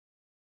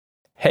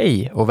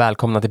Hej och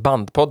välkomna till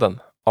Bandpodden,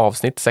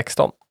 avsnitt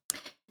 16.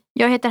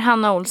 Jag heter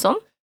Hanna Olsson.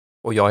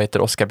 Och jag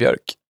heter Oskar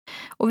Björk.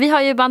 Och vi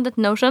har ju bandet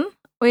Notion.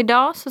 Och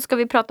idag så ska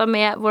vi prata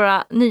med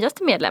våra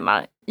nyaste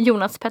medlemmar,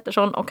 Jonas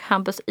Pettersson och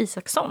Hampus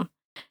Isaksson.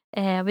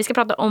 Vi ska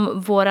prata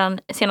om våran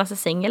senaste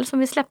singel som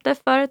vi släppte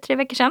för 3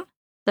 veckor sedan,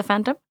 The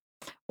Phantom.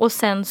 Och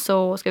sen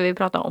så ska vi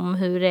prata om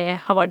hur det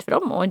har varit för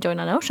dem att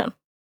joina Notion.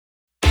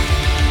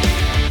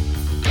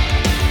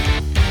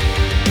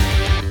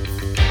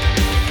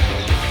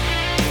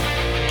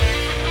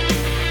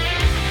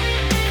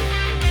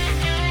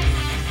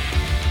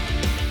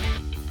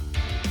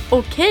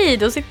 Okej,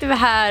 då sitter vi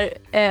här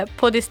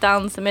på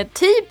distans med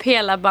typ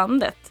hela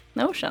bandet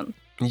Notion.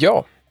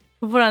 Ja.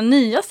 Och våra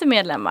nyaste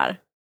medlemmar,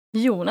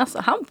 Jonas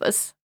och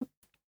Hampus.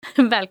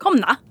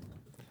 Välkomna!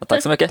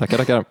 Tack så mycket.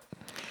 Tackar.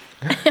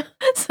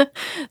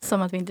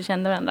 Som att vi inte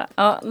kände varandra.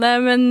 Ja, nej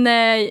men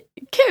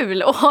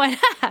kul att ha er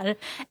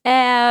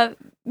här.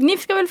 Ni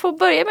ska väl få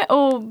börja med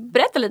att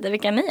berätta lite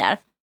vilka ni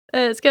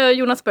är. Ska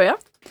Jonas börja?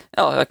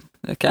 Ja,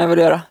 det kan jag väl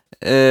göra.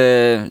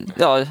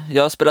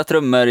 Jag har spelat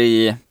trummor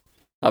i,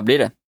 vad blir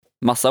det?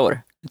 Massa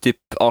år. Typ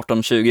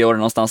 18-20 år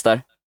någonstans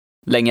där.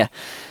 Länge.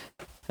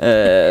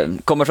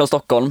 Kommer från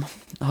Stockholm.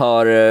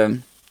 Har,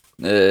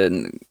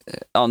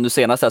 nu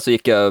senast här så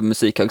gick jag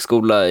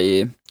musikhögskola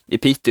i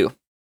Piteå.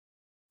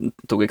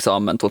 Tog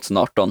examen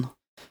 2018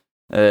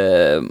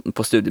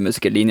 på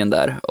studiemusikerlinjen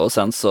där. Och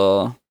sen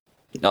så,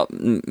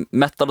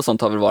 metal och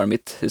sånt har väl varit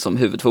mitt liksom,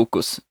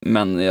 huvudfokus.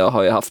 Men jag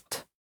har ju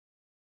haft,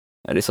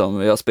 jag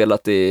har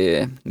spelat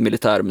i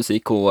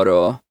militärmusikkår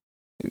och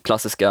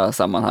klassiska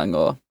sammanhang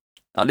och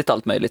lite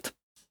allt möjligt.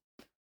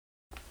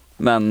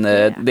 Men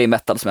det är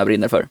metal som jag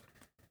brinner för.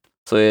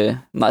 Så det är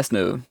nice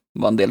nu att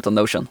vara en del av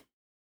Notion.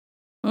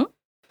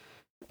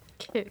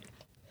 Kul.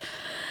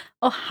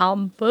 Och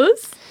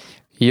Hampus?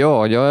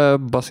 Ja, jag är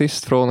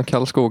basist från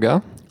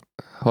Karlskoga.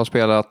 Har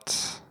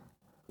spelat,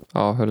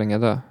 hur länge är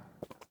det?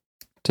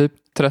 Typ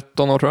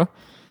 13 år tror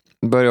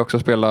jag. Började också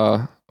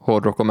spela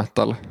hårdrock och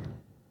metal.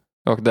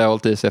 Och det har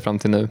hållit i sig fram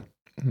till nu.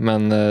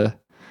 Men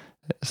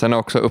sen har jag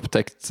också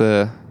upptäckt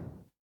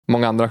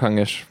många andra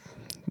genrer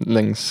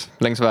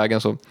längs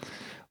vägen. Så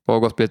jag har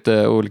gått på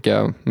lite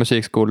olika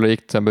musikskolor. Gick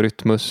till exempel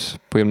Rytmus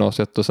på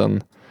gymnasiet och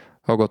sen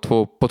har jag gått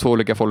på 2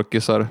 olika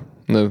folkisar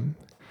nu.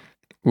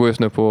 Går just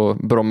nu på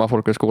Bromma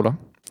folkhögskola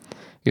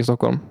i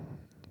Stockholm.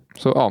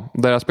 Så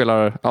där jag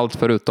spelar allt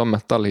förutom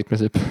metal i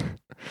princip.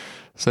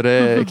 Så det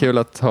är kul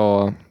att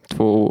ha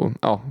 2,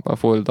 att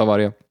få lite av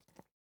varje.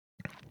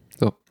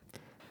 Så.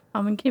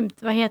 Ja men grymt.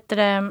 Vad heter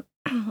det?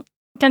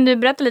 Kan du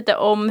berätta lite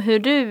om hur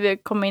du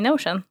kom i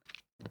Notion?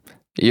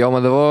 Ja,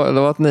 men det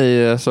var att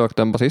ni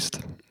sökte en basist.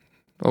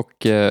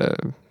 Och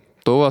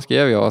då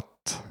skrev jag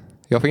att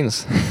jag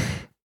finns.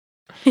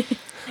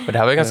 Och det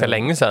här var ju ganska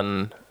länge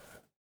sedan.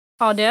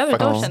 Ja, det är över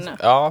ett år sedan nu.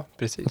 Ja,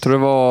 precis. Jag tror det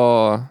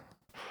var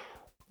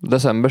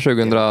december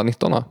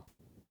 2019.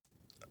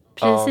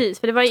 Precis,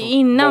 för det var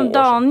innan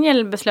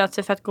Daniel beslöt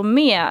sig för att gå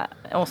med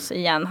oss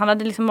igen. Han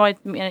hade liksom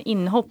varit mer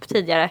inhopp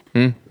tidigare.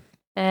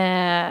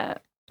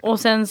 Och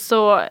sen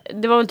så,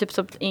 det var väl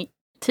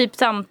typ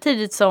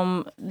samtidigt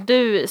som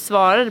du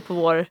svarade på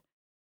vår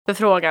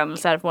förfrågan,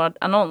 så här, på vår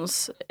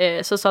annons,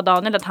 så sa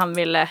Daniel att han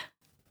ville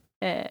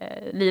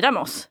lira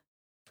med oss.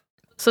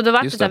 Så då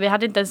var det så här, vi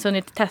hade inte ens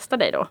hunnit testa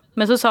dig då.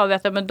 Men så sa vi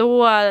att men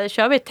då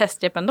kör vi ett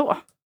testgrepp ändå.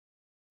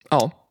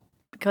 Ja.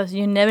 Because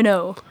you never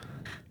know.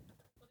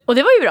 Och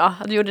det var ju bra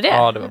att du gjorde det.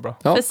 Ja, det var bra.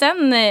 För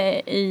sen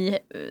i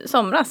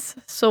somras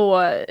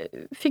så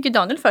fick ju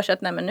Daniel för sig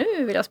att nej men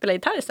nu vill jag spela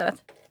gitarr istället.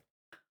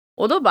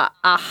 Och då bara,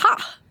 aha,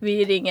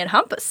 vi ringer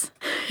Hampus.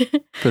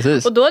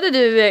 Precis. Och då hade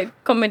du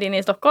kommit in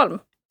i Stockholm.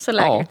 Så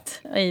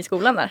lägligt i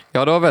skolan där.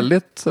 Ja, det var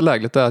väldigt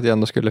lägligt att jag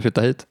ändå skulle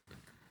flytta hit.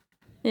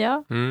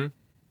 Ja.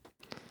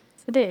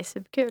 Så det är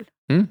superkul.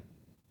 Mm.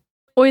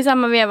 Och i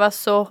samma veva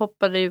så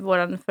hoppade ju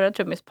våran förra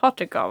trummis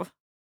Patrik av.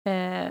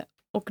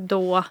 Och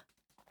då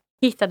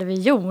hittade vi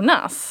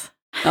Jonas.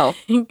 Ja.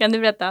 Kan du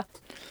berätta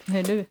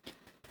hur du?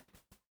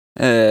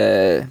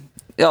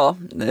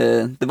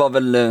 Det var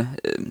väl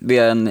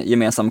via en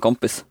gemensam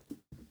kompis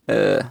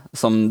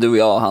som du och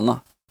jag och Hanna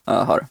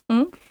har.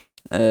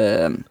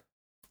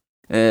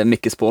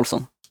 Micke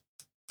Spålsson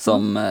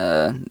som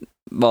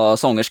var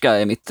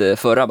sångerska i mitt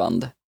förra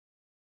band.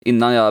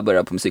 Innan jag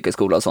började på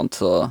musikhögskola och sånt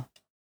så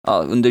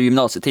under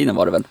gymnasietiden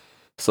var det väl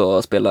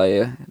så spelade jag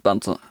i ett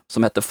band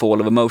som hette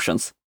Fall of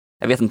Emotions.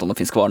 Jag vet inte om de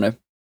finns kvar nu.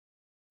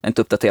 Jag har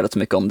inte uppdaterat så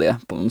mycket om det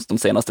på de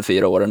senaste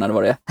 4 åren när det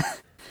var det.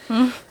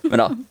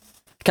 Men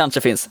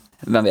kanske finns,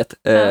 vem vet.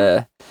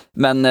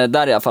 Men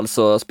där i alla fall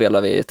så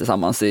spelar vi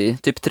tillsammans i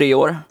typ 3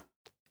 år.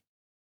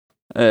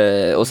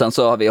 Och sen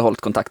så har vi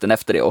hållit kontakten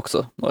efter det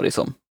också. Och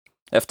liksom,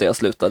 efter jag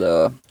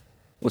slutade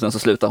och sen så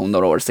slutade hon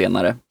några år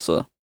senare.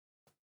 Så,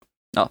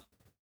 ja.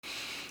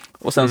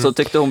 Och sen så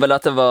tyckte hon väl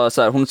att det var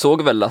så här, hon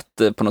såg väl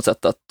att på något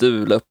sätt att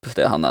du la upp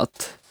det, Hanna,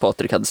 att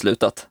Patrik hade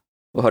slutat.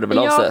 Och hörde väl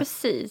av sig. Ja,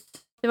 precis.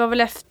 Det var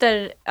väl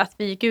efter att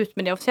vi gick ut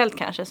med det officiellt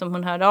kanske som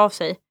hon hörde av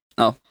sig.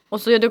 Ja.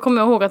 Och så då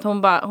kommer jag ihåg att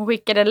hon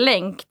skickade en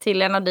länk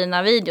till en av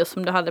dina videos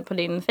som du hade på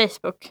din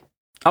Facebook.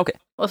 Okej.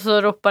 Och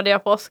så ropade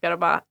jag på Oskar och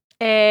bara,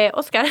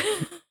 Oskar,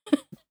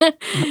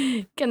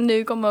 kan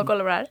du komma och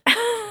kolla på det här?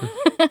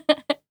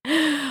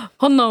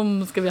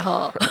 Honom ska vi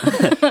ha.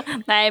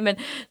 Nej, men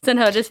sen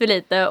hördes vi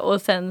lite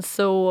och sen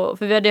så,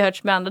 för vi hade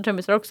hörts med andra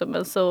trummisar också,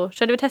 men så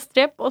körde vi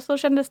testrep och så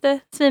kändes det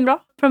svinbra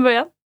från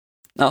början.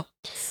 Ja.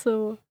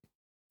 Så.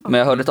 Men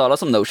jag hörde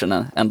talas om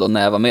Notion ändå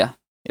när jag var med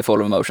i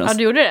Fall of Emotions. Ja,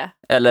 du gjorde det?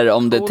 Eller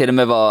om det till och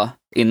med var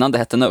innan det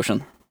hette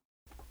Notion.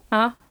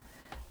 Ja.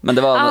 Men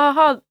det var...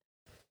 Aha.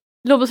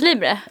 Lobos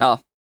Libre? Ja.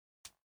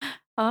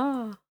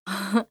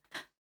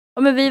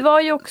 Ja, men vi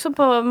var ju också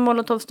på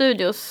Molotov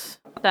Studios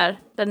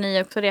där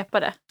ni också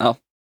repade. Ja.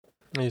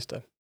 Just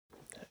det.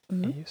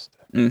 Mm. Just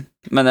det. Mm.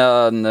 Men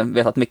jag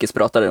vet att Micke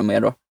pratade om er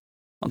då.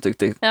 Han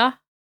tyckte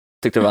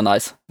det var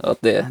nice.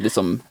 Att det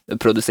liksom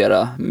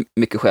producera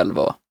mycket själv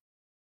och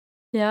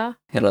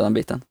hela den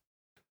biten.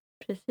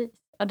 Precis.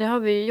 Ja, det har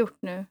vi ju gjort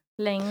nu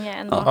länge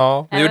ändå.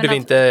 Ja, det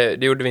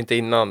gjorde vi inte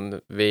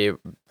innan vi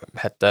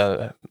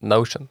hette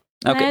Notion.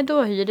 Nej,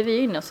 då hyrde vi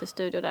in oss i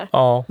studio där.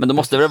 Ja. Men då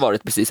måste det väl ha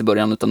varit precis i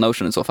början av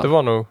Notion i så fall. Det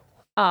var nog...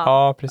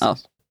 Ja, precis. Ja.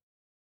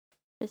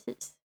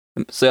 Precis.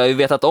 Så jag har ju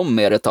vetat om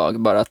er ett tag,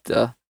 bara att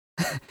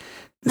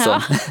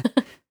jag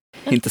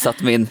inte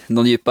satt mig in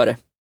någon djupare.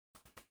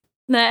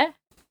 Nej.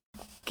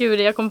 Gud,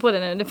 jag kom på det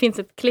nu. Det finns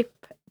ett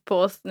klipp på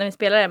oss när vi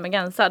spelar med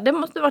Gansa. Det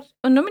måste varit,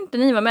 undrar om inte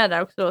ni var med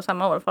där också då,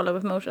 samma år, Fall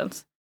of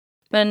Emotions.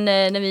 Men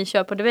när vi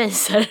kör på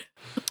Debaser.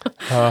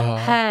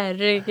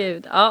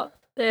 Herregud. Ja,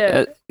 jag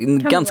är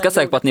ganska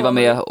säker på att ni var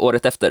med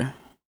året efter.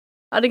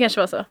 Ja, det kanske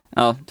var så.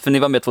 Ja, för ni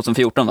var med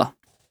 2014 va?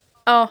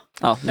 Ja.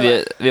 Ja,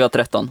 vi var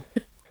 13.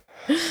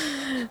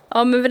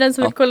 Ja, men för den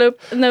som vill kolla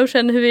upp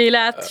Notion hur vi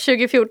lät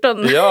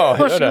 2014. Ja,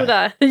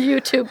 varsågoda.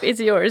 YouTube is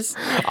yours.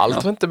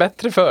 Allt var inte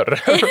bättre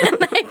förr.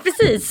 Nej,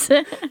 precis.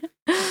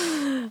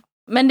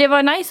 Men det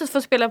var nice att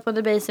få spela på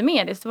Debaser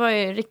med. Det var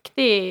ju en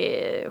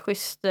riktigt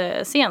schysst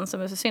scen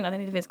som är så synd att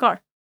den inte finns kvar.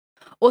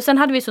 Och sen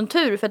hade vi sån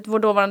tur för att vår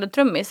dåvarande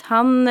trummis,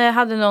 han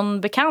hade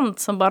någon bekant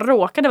som bara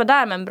råkade vara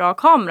där med en bra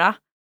kamera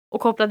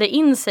och kopplade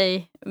in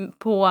sig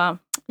på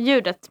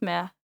ljudet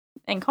med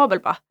en kabel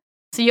bara.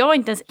 Så jag var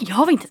inte ens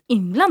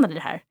inblandad i det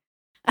här.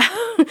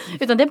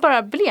 Utan det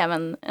bara blev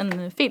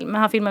en film.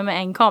 Men han filmade med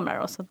en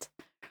kamera då,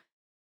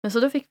 men så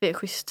då fick vi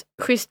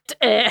schysst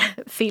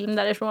film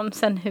därifrån.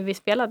 Sen hur vi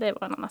spelade, det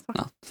var en annan sak.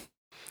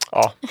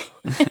 Ja.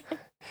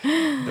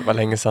 Det var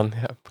länge sedan.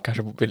 Jag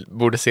kanske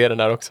borde se den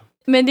där också.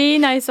 Men det är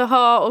nice att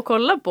ha och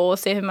kolla på och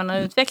se hur man har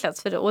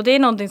utvecklats. Och det är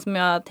någonting som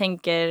jag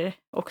tänker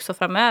också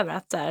framöver.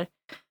 Att så här,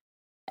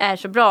 är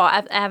så bra.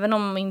 Även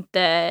om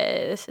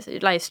inte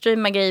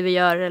livestreama grejer vi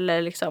gör.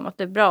 Eller liksom att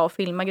det är bra att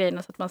filma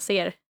grejerna så att man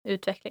ser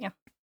utvecklingen.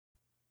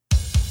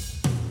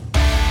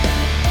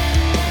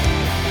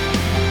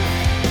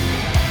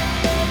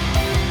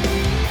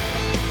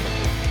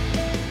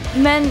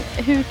 Men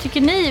hur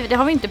tycker ni, det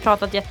har vi inte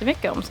pratat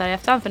jättemycket om så här i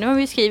efterhand, för nu har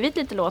vi skrivit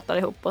lite låtar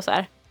ihop och så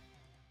här.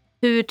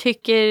 Hur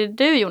tycker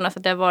du, Jonas,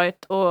 att det har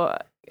varit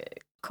att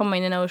komma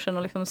in i Notion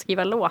och liksom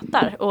skriva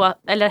låtar?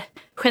 Eller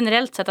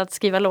generellt sett att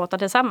skriva låtar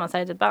tillsammans här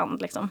i ett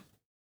band liksom?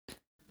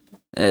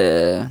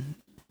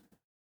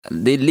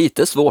 Det är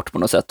lite svårt på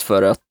något sätt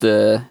för att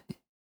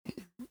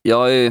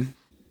jag är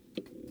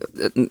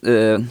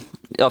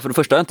för det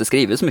första har jag inte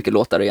skrivit så mycket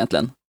låtar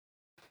egentligen.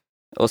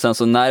 Och sen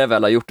så när jag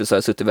väl har gjort det så har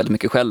jag suttit väldigt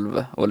mycket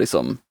själv och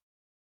liksom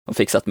och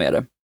fixat med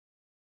det.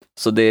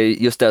 Så det är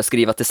just det att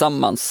skriva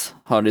tillsammans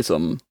har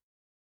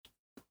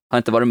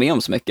inte varit med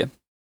om så mycket.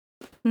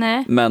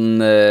 Nej.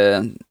 Men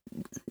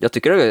jag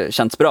tycker det har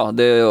känts bra.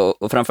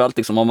 Och framförallt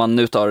liksom, om man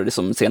nu tar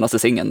liksom senaste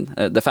singeln,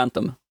 The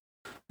Phantom,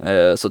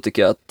 så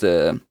tycker jag att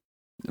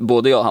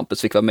både jag och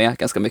Hampus fick vara med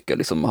ganska mycket och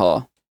liksom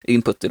ha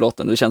input i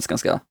låten. Det känns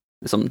ganska,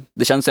 liksom,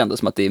 det känns ju ändå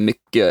som att det är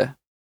mycket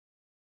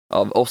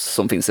av oss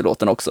som finns i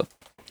låten också.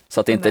 Så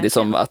att det inte är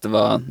liksom att det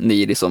var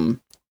ni liksom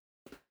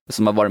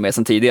som har varit med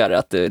sedan tidigare,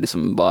 att det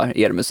liksom var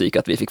er musik,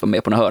 att vi fick vara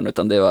med på några hörn,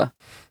 utan det var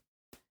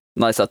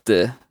nice att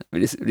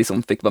vi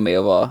liksom fick vara med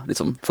och vara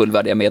liksom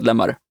fullvärdiga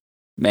medlemmar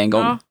med en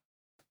gång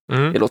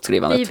i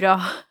låtskrivandet. Det är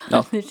bra.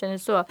 Ja. Det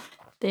känns så.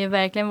 Det är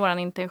verkligen våran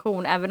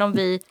intention, även om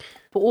vi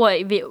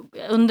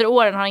under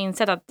åren har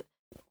insett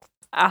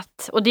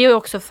att, och det är ju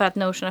också för att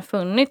Notion har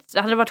funnits.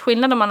 Det hade varit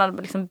skillnad om man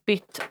hade liksom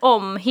bytt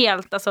om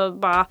helt, alltså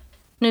bara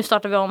nu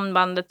startar vi om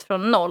bandet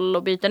från noll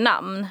och byter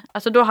namn.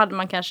 Alltså då hade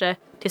man kanske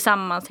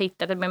tillsammans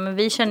hittat det. Men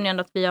vi känner ju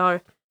ändå att vi har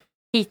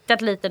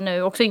hittat lite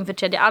nu, också inför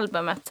 3:e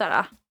albumet,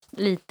 såhär,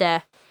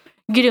 lite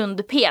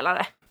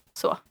grundpelare.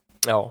 Så.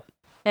 Ja.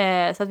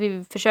 Så att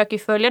vi försöker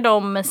följa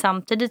dem, men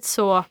samtidigt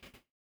så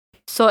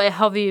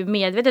har vi ju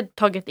medvetet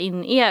tagit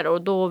in er,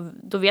 och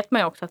då vet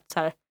man ju också att så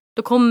här,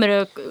 då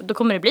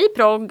kommer det bli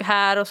progg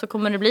här, och så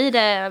kommer det bli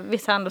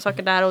vissa andra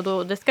saker där, och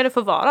då det ska det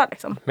få vara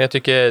liksom. Men jag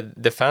tycker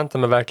The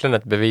Phantom är verkligen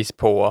ett bevis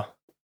på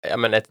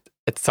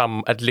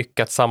ett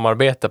lyckat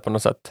samarbete på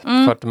något sätt.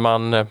 För att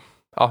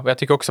ja, jag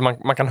tycker också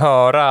man kan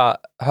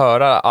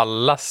höra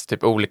allas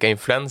typ olika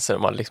influenser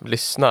om man liksom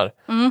lyssnar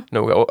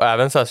noga. Och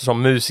även så här,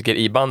 som musiker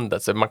i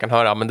bandet, så man kan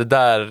höra, men det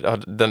där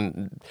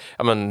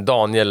har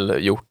Daniel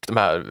gjort, de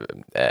här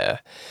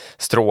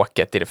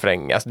stråket i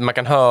refrängen. Alltså, man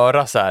kan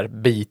höra så här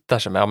bitar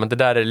som, men det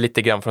där är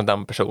lite grann från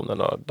den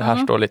personen och det här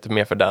står lite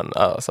mer för den.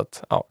 Så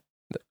att, ja,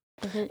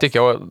 det tycker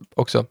jag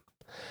också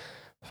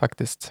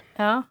faktiskt.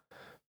 Ja.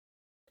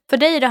 För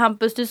dig då,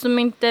 Hampus,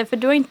 för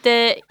du har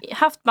inte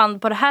haft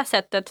band på det här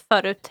sättet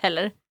förut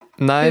heller.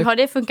 Nej. Hur har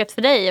det funkat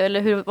för dig?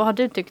 Eller vad har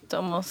du tyckt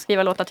om att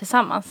skriva låtar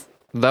tillsammans?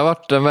 Det har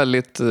varit en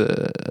väldigt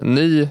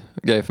ny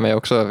grej för mig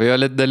också.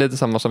 Det är lite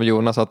samma som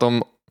Jonas, att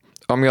om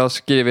jag har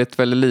skrivit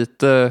väldigt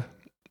lite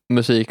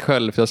musik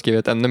själv, så jag har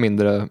skrivit ännu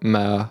mindre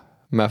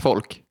med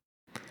folk.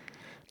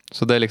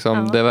 Så det är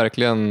liksom, det är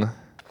verkligen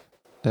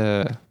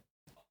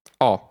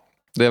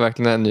det är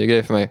verkligen en ny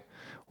grej för mig.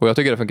 Och jag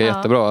tycker det funkar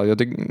jättebra. Jag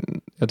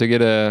tycker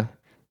det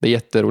är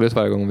jätteroligt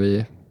varje gång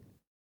vi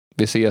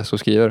ses och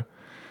skriver.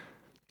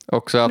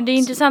 Också att, men det är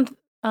intressant.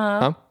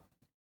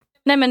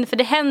 Nej, men för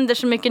det händer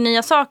så mycket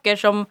nya saker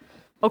som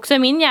också i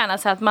min hjärna,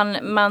 så att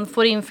man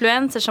får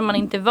influenser som man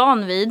inte är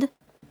van vid.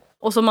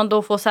 Och som man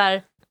då får så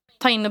här,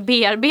 ta in och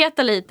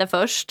bearbeta lite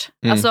först.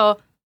 Alltså,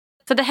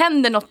 så det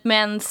händer något med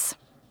ens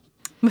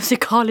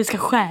musikaliska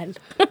själ.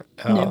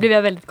 Nu blev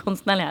jag väldigt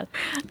konstnärlig här.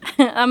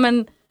 Ja,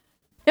 men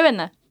jag vet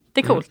inte.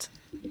 Det är coolt.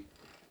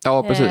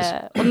 Ja, precis.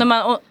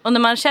 Och när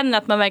man känner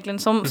att man verkligen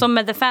som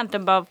med The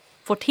Phantom bara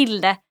får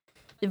till det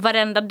i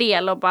varenda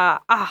del och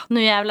bara,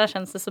 nu jävlar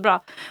känns det så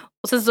bra.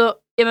 Och sen så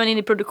är man inne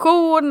i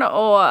produktion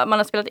och man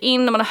har spelat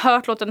in och man har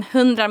hört låten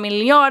 100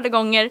 miljarder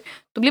gånger.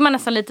 Då blir man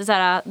nästan lite så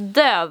här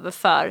döv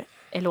för,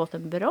 är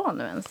låten bra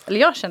nu ens? Eller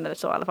jag kände det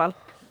så i alla fall.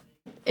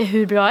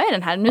 Hur bra är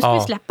den här? Nu ska vi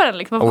släppa den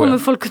liksom. Vad kommer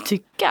folk att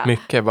tycka?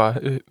 Mycket bara,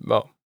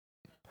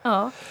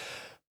 Ja.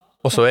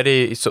 Och så är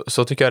det,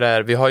 så tycker jag det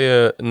är. Vi har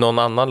ju någon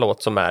annan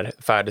låt som är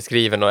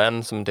färdigskriven och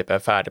en som typ är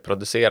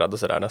färdigproducerad och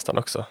sådär nästan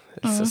också.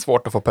 Det är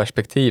svårt att få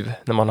perspektiv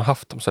när man har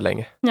haft dem så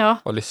länge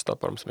och lyssnat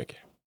på dem så mycket.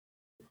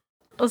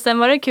 Och sen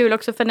var det kul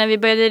också, för när vi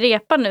började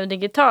repa nu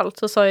digitalt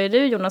så sa ju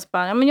du, Jonas,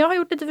 bara, men jag har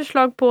gjort lite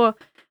förslag på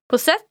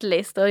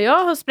setlist och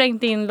jag har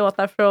sprängt in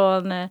låtar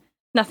från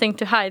Nothing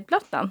to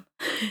Hide-plattan.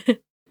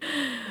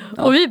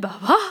 Och vi bara,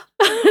 va?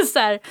 Så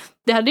här,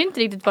 det hade ju inte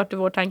riktigt varit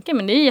vår tanke,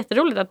 men det är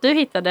jätteroligt att du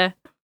hittade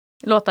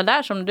låtar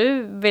där som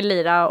du vill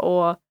lira,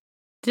 och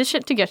det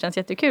tycker jag känns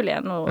jättekul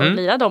igen att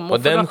lira dem. Och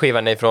den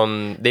skivan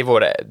är det är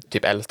vår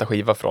typ äldsta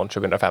skiva från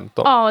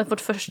 2015. Ja,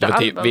 vårt första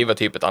album. Vi var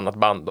typ ett annat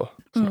band då,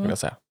 skulle jag kunna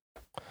säga.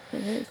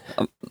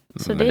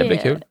 Så men det blir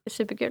kul.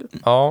 Superkul.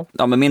 Ja,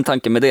 men min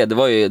tanke med det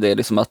var ju det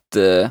liksom att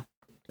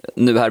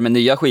nu här med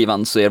nya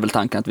skivan så är väl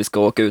tanken att vi ska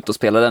åka ut och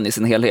spela den i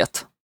sin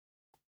helhet.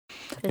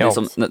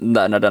 Liksom,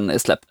 när den är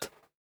släppt.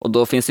 Och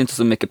då finns det inte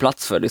så mycket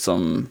plats för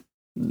liksom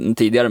den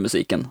tidigare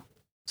musiken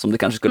som det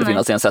kanske skulle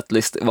finnas i en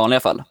setlist i vanliga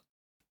fall.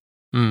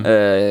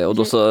 Och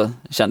då så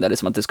kände jag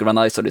liksom att det skulle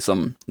vara nice att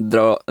liksom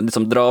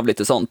dra av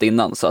lite sånt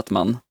innan, så att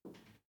man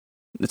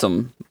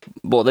liksom,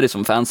 både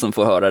liksom fansen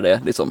får höra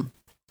det liksom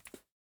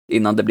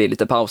innan det blir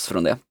lite paus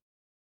från det.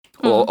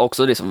 Och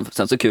också liksom,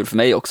 sen så kul för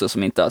mig också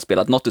som inte har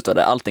spelat något utav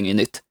det, allting är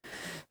nytt.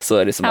 Så är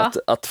det liksom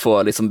att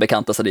få liksom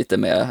bekanta sig lite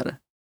med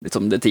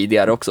liksom det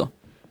tidigare också.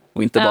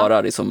 Och inte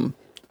bara liksom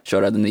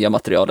köra det nya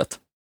materialet.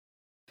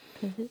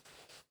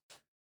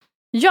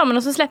 Ja, men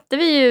och så släppte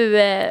vi ju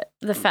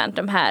The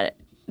Phantom här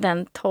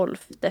den 12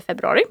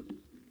 februari.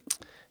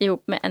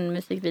 Ihop med en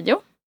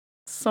musikvideo.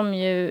 Som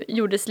ju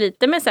gjordes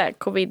lite med så här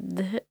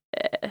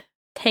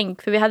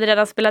covid-tänk. För vi hade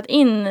redan spelat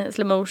in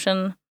slow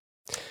motion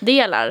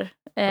delar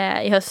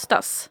i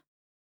höstas.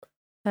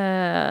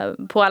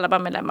 På alla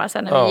bandmedlemmar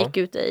sen när vi gick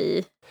ut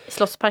i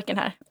Slottsparken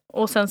här.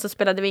 Och sen så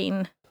spelade vi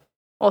in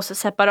oss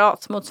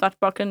separat mot svart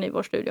bakgrund i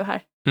vår studio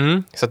här.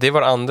 Så det är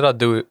vår andra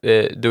do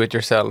it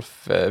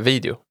yourself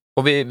video.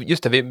 Och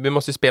vi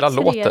måste spela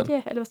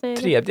låten. Eller vad säger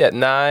du? Tredje?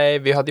 Nej,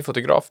 vi hade ju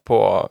fotograf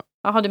på.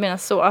 Jaha, du menar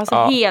så. Alltså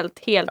helt.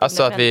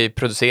 Alltså att vi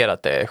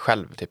producerat det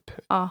själv typ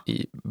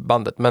i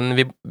bandet.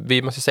 Men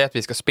vi måste säga att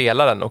vi ska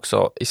spela den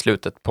också i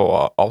slutet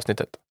på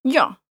avsnittet.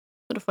 Ja,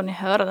 så då får ni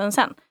höra den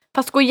sen.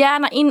 Fast gå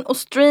gärna in och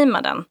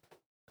streama den.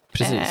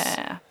 Precis.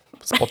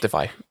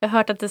 Spotify. Jag har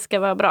hört att det ska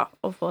vara bra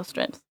att få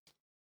streams.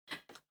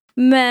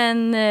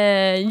 Men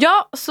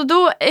så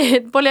då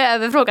bollar jag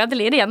över frågan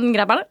till er igen,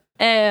 grabbar.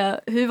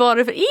 Hur var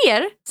det för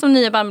er som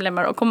nya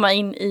bandmedlemmar att komma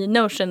in i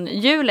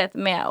Notion-hjulet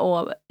med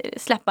att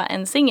släppa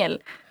en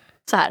singel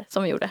så här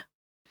som vi gjorde?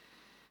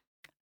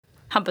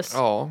 Hampus?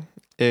 Ja,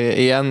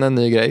 igen en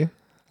ny grej.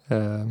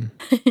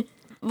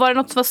 Var det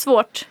något som var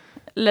svårt?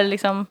 Eller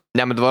liksom?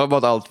 Nej, men det var bara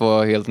att allt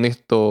var helt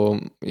nytt och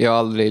jag har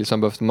aldrig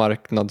liksom behövt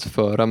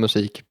marknadsföra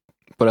musik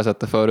på det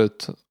sättet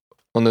förut.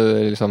 Och nu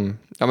är det liksom,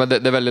 men det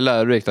är väldigt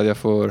lärorikt att jag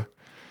får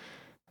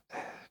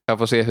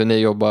se hur ni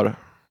jobbar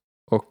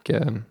och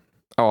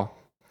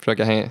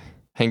försöka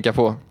hänka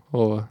på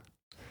och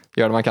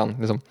göra det man kan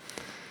liksom.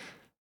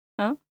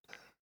 Ja.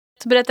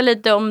 Så berätta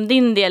lite om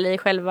din del i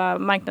själva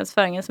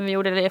marknadsföringen som vi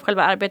gjorde, eller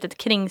själva arbetet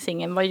kring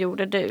singeln. Vad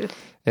gjorde du?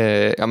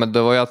 Ja, men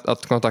det var ju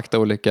att kontakta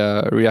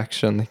olika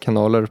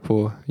reaction-kanaler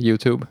på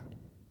YouTube.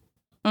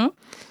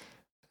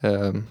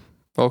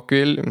 Och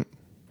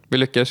vi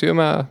lyckades ju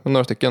med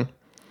några stycken.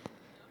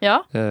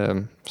 Ja.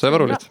 Så det var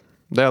Bra. roligt.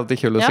 Det är alltid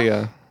kul att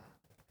se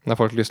när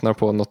folk lyssnar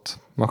på något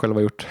man själv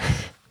har gjort.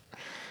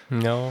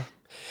 Ja.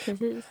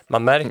 Precis.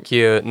 Man märker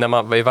ju när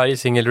man i varje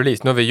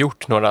singelrelease, nu har vi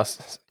gjort några,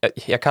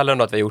 jag kallar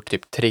det att vi har gjort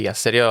typ 3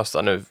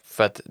 seriösa nu,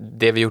 för att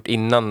det vi gjort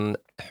innan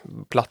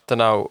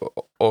plattorna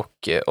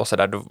och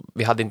sådär,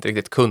 vi hade inte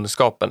riktigt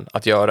kunskapen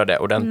att göra det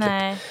ordentligt.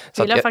 Nej,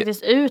 Så vi la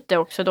faktiskt ut det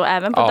också då,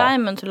 även på Ja.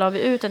 Diamond så la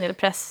vi ut en del Det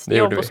pressjobb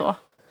gjorde och vi. så.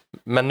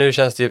 Men nu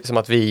känns det ju som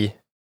att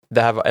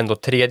det här var ändå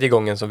 3:e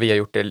gången som vi har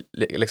gjort det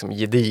liksom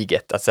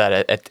gediget, att så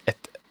här ett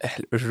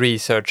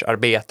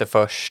researcharbete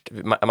först,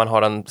 man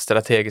har en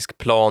strategisk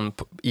plan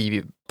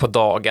på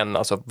dagen,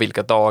 alltså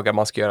vilka dagar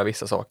man ska göra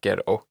vissa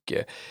saker och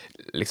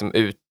liksom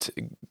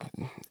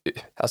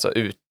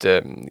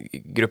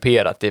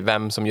utgrupperat till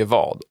vem som gör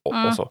vad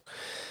och så.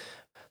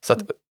 Så att,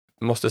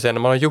 måste säga, när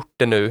man har gjort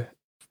det nu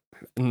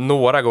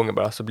några gånger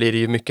bara, så blir det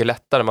ju mycket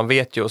lättare. Man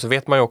vet ju, och så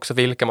vet man ju också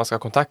vilka man ska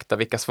kontakta,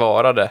 vilka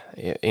svarade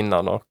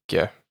innan och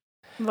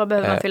Vad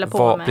behöver man fylla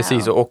på med?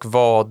 precis, och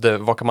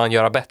vad kan man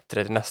göra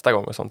bättre till nästa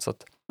gång och sånt. Så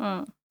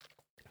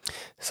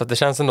att det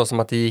känns ändå som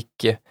att det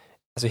gick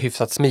alltså,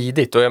 hyfsat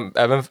smidigt, och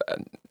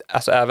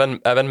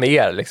även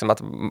mer liksom,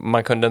 att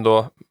man kunde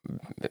ändå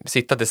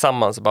sitta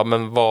tillsammans och bara,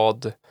 men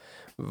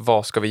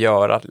vad ska vi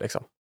göra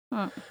liksom?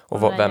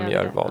 Och vem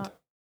gör vad?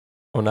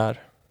 Och när?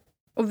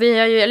 Och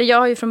jag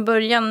har ju från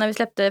början, när vi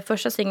släppte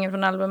första singeln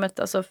från albumet,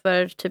 alltså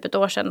för typ ett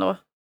år sedan då,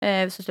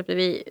 så släppte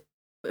vi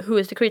Who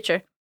is the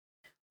Creature.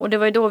 Och det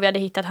var ju då vi hade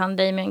hittat han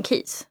Damien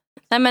Keys.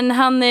 Nej, men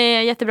han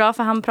är jättebra,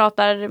 för han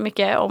pratar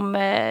mycket om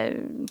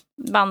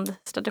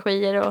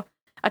bandstrategier och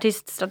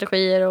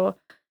artiststrategier och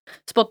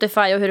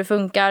Spotify och hur det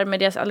funkar med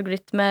deras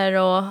algoritmer.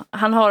 Och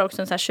han har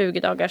också en sån här 20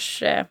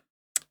 dagars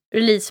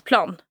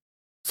releaseplan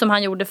som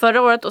han gjorde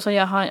förra året, och så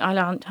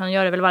han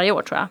gör det väl varje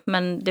år tror jag.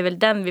 Men det är väl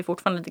den vi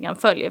fortfarande lite grann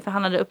följer, för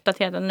han hade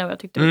uppdaterat den nu och jag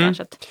tyckte väl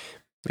kanske att...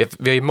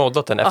 Vi har ju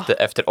moddat den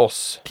efter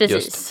oss.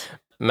 Precis. Just.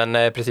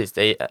 Men precis,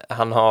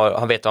 han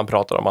vet vad han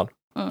pratar om.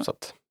 Så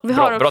att, vi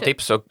har bra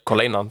tips att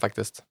kolla in han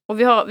faktiskt. Och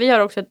vi har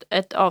också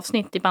ett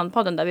avsnitt i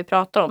Bandpodden där vi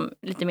pratar om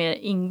lite mer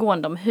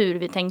ingående om hur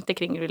vi tänkte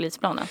kring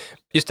releaseplanen.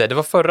 Just det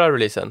var förra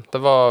releasen. Det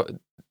var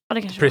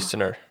det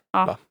Prisoner.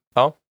 Ja.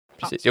 Ja,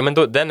 precis. Jo, men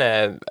den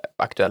är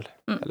aktuell.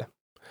 Eller,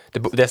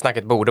 det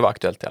snacket borde vara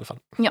aktuellt i alla fall.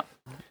 Ja.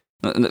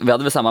 Vi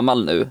hade väl samma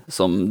mall nu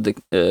som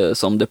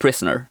The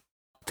Prisoner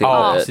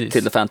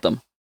till The Phantom.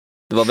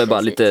 Det var väl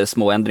bara lite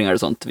små ändringar och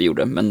sånt vi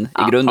gjorde, men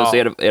i grunden så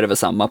är det väl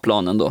samma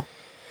plan ändå.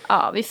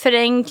 Ja, vi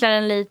förenklar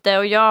den lite,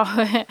 och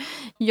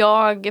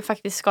jag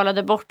faktiskt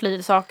skalade bort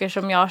lite saker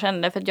som jag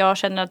kände, för att jag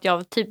känner att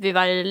jag typ vid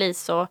varje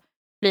release så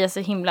blir jag så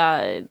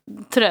himla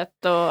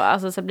trött och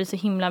alltså så blir så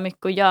himla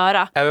mycket att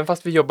göra. Även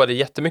fast vi jobbade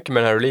jättemycket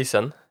med den här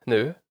releasen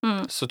nu,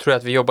 så tror jag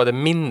att vi jobbade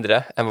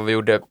mindre än vad vi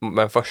gjorde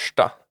med den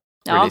första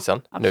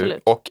releasen nu.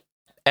 Och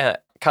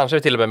kanske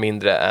till och med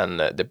mindre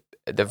än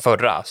den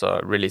förra, alltså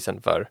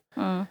releasen för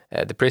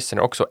The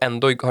Prisoner också.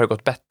 Ändå har det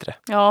gått bättre.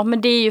 Ja,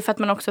 men det är ju för att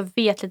man också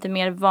vet lite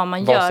mer vad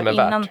man gör som är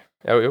innan.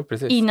 Jo,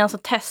 precis. Innan så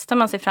testar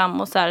man sig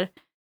fram och så här.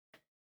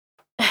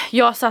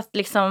 Jag satt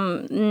liksom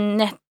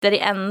nätter i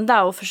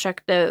ända och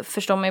försökte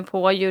förstå mig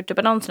på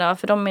YouTube-annonserna,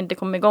 varför de inte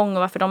kom igång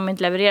och varför de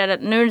inte levererade.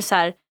 Nu är det så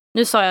här,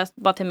 nu sa jag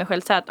bara till mig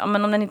själv så här, att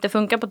men om den inte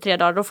funkar på 3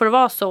 dagar, då får det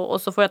vara så,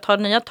 och så får jag ta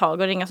nya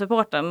tag och ringa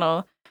supporten,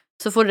 och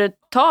så får det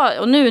ta,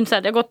 och nu så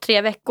här, det har gått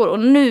 3 veckor och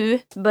nu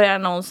börjar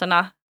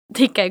annonserna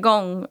ticka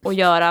igång och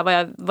göra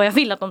vad jag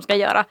vill att de ska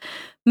göra.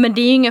 Men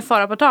det är ju ingen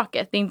fara på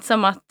taket. Det är inte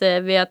som att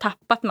vi har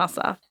tappat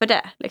massa för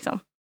det liksom.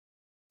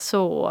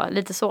 Så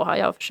lite så har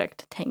jag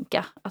försökt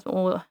tänka, att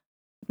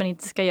man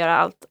inte ska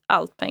göra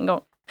allt på en gång.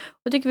 Och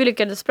jag tycker vi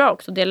lyckades bra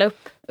också, dela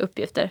upp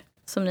uppgifter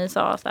som ni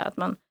sa, så här, att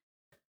man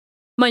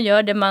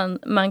gör det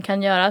man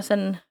kan göra.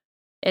 Sen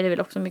är det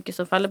väl också mycket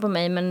som faller på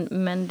mig,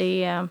 men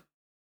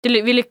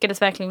vi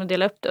lyckades verkligen att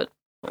dela upp det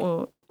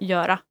och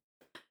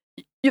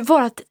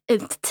vara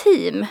ett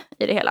team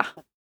i det hela.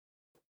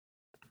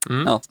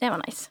 Ja. Det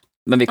var nice.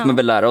 Men vi kommer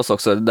väl lära oss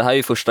också. Det här är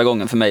ju första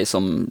gången för mig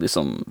som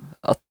liksom,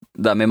 att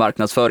det här med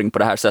marknadsföring på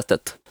det här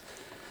sättet.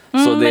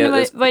 Så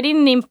men vad är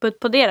din input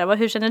på det då?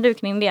 Hur känner du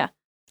kring det?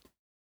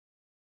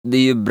 Det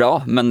är ju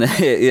bra, men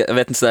jag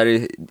vet inte, så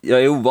här,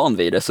 jag är ovan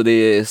vid det, så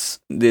det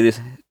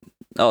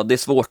är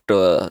svårt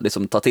att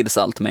liksom ta till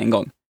sig allt med en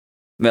gång.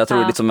 Men jag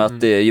tror liksom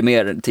att ju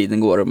mer tiden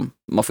går, om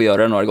man får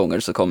göra det några gånger,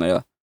 så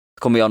kommer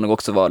jag nog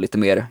också vara lite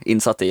mer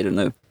insatt i det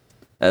nu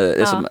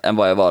än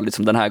vad jag var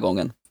liksom den här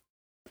gången.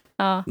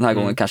 Ja. Den här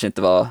gången kanske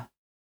inte var...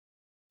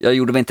 Jag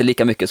gjorde väl inte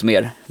lika mycket som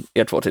er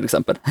två till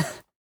exempel.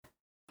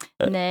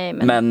 Nej,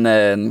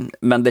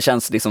 men det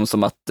känns liksom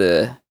som att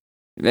det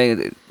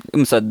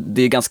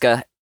är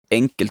ganska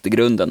enkelt i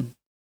grunden.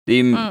 Det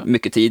är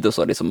mycket tid och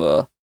så, liksom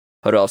att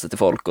höra av sig till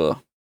folk och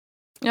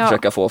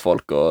försöka få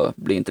folk att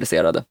bli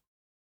intresserade.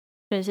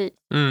 Precis.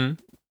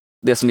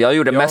 Det som jag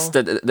gjorde mest,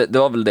 det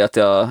var väl det att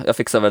jag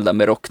fixade väl det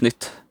med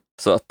Rocknytt.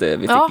 Så att vi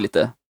fick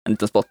en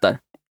liten spot där.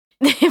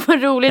 Det var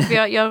roligt, för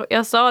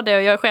jag sa det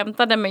och jag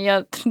skämtade,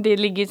 men det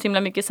ligger så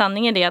himla mycket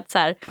sanning i det att så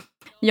här,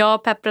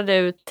 jag pepprade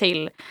ut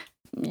till,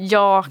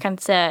 jag kan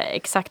inte säga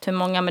exakt hur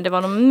många, men det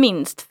var nog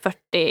minst 40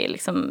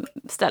 liksom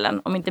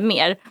ställen, om inte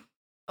mer.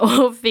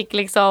 Och fick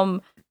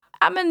liksom,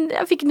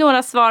 jag fick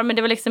några svar, men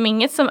det var liksom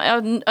inget som,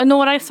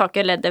 några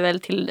saker ledde väl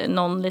till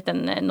någon liten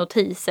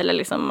notis eller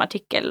liksom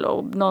artikel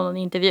och någon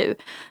intervju.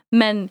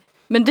 Men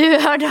du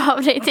hörde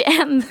av dig till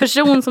en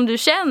person som du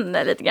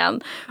känner lite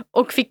grann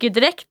och fick ju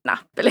direkt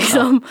napp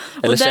liksom.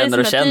 Ja. Eller känner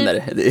och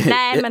känner.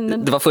 Nej,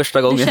 men det var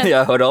första gången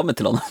jag hörde av mig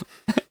till honom.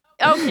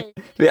 Okay.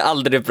 Vi har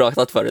aldrig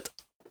pratat förut.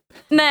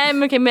 Nej,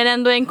 men, men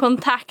ändå en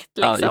kontakt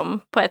liksom,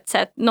 på ett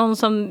sätt. Någon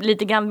som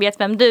lite grann vet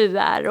vem du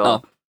är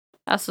och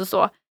alltså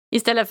så.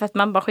 Istället för att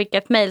man bara skickar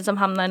ett mejl som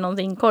hamnar i någon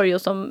inkorg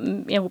och som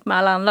är ihop med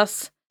alla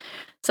andras.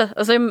 Så,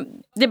 alltså,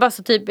 det är bara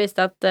så typiskt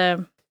att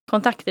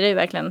kontakter är ju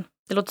verkligen,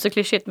 det låter så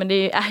klyschigt, men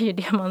det är ju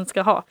det man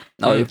ska ha.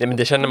 Men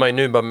det känner man ju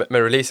nu bara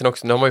med releasen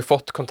också. Nu har man ju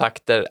fått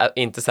kontakter,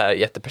 inte så här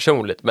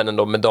jättepersonligt, men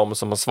ändå med dem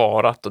som har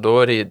svarat, och då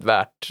är det ju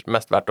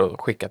mest värt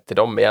att skicka till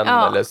dem igen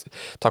eller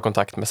ta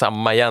kontakt med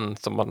samma igen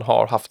som man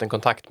har haft en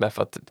kontakt med,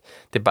 för att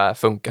det bara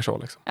funkar så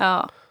liksom.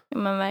 Ja,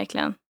 men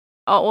verkligen.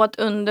 Ja, och att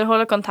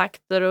underhålla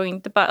kontakter och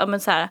inte bara, men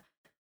så här,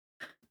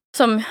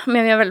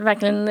 men jag vill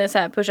verkligen så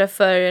här pusha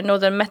för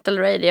Northern Metal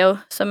Radio,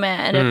 som är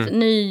en rätt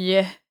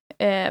ny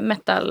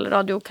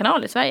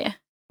metal-radiokanal i Sverige.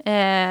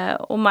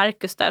 Och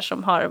Marcus där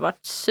som har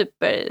varit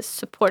super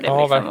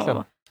supportive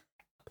liksom,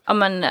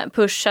 och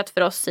pushat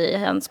för oss i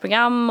hans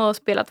program och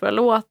spelat våra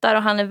låtar,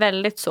 och han är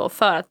väldigt så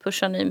för att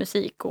pusha ny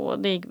musik, och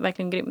det är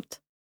verkligen grymt.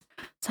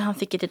 Så han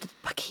fick ett litet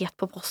paket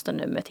på posten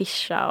nu med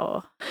tisha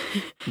och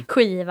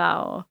skiva,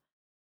 och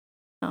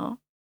ja,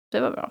 det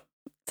var bra.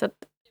 Så att,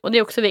 och det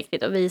är också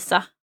viktigt att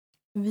visa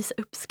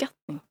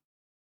uppskattning.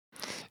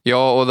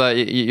 Ja, och där,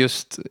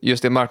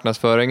 just i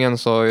marknadsföringen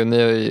så har ju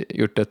ni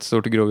gjort ett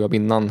stort grovjobb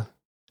innan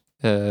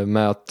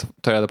med att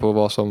ta reda på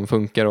vad som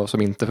funkar och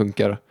som inte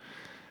funkar.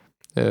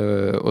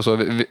 Och så,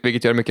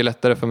 vilket gör det mycket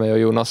lättare för mig och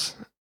Jonas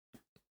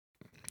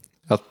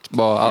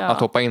att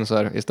hoppa in så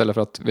här istället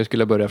för att vi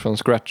skulle börja från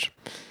scratch.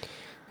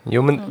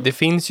 Jo, men det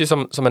finns ju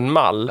som en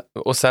mall,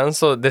 och sen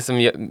så det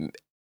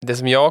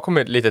som jag har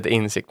kommit lite till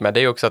insikt med,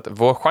 det är också att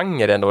vår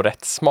genre är ändå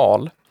rätt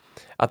smal.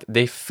 Att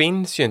det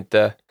finns ju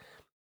inte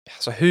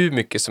alltså hur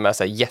mycket som är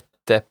så här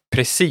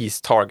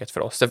jätteprecis target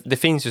för oss. Det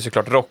finns ju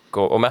såklart rock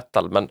och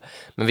metal, men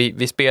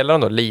vi spelar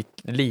ändå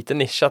lite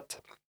nischat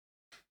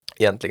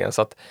egentligen.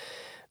 Så att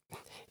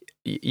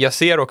jag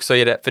ser också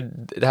i det, för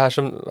det här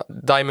som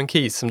Diamond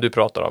Keys som du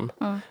pratar om,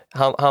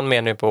 han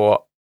menar ju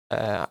på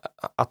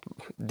att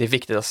det är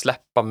viktigt att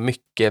släppa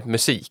mycket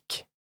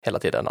musik hela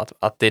tiden.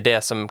 Att det är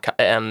det som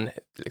är en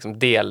liksom,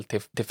 del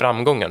till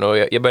framgången. Och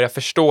jag börjar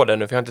förstå det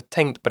nu, för jag har inte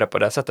tänkt på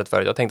det sättet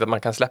förut. Jag har tänkt att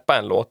man kan släppa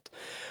en låt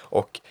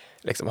och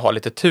liksom ha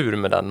lite tur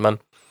med den. Men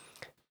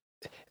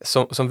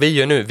som vi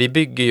gör nu, vi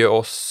bygger ju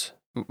oss,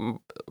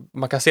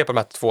 man kan se på de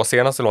här 2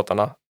 senaste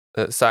låtarna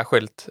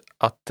särskilt,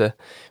 att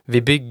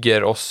vi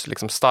bygger oss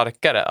liksom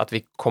starkare, att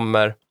vi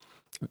kommer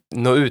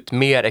nå ut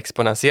mer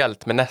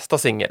exponentiellt med nästa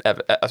singel,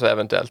 alltså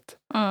eventuellt.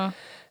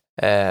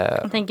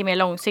 Jag tänker mer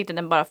långsiktigt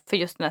än bara för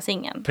just den här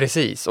singeln.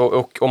 Precis,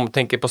 och om man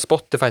tänker på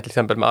Spotify till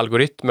exempel med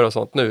algoritmer och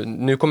sånt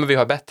nu kommer vi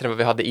ha bättre än vad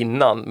vi hade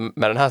innan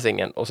med den här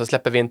singeln, och så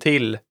släpper vi en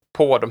till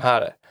på de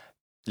här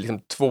liksom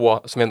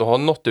 2 som vi ändå har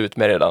nått ut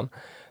med redan.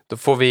 Då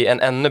får vi en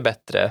ännu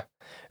bättre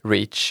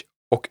reach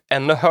och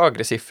ännu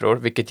högre siffror,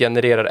 vilket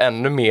genererar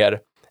ännu mer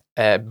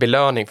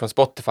belöning från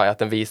Spotify, att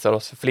den visar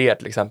oss fler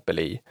till exempel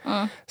i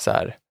så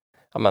här,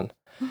 amen.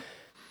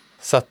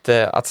 Så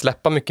att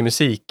släppa mycket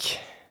musik,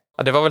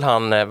 det var väl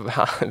han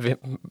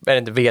är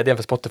inte vdn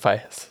för Spotify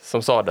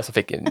som sa det, som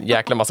fick en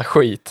jäkla massa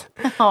skit.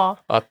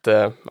 Att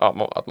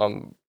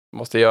man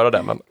måste göra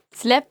det, men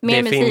släpp mer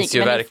det musik, finns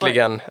ju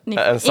verkligen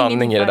en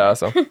sanning i det där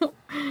alltså.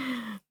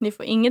 Ni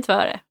får inget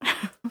för det.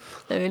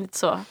 Det var lite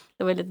så.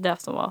 Det var lite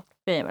det som var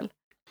grejen väl.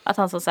 Att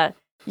han sa så här: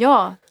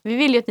 ja, vi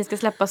vill ju att ni ska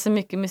släppa så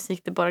mycket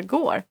musik det bara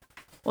går.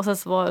 Och sen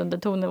så var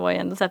undertonen var ju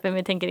ändå så här, men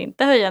vi tänker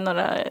inte höja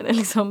några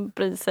liksom,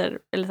 priser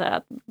eller så här,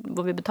 att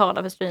vad vi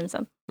betalar för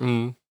streamsen.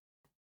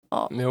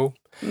 Ja. Jo,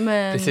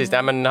 precis.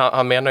 Nej, men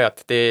han menar ju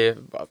att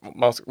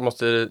man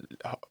måste,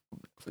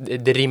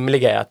 det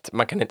rimliga är att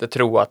man kan inte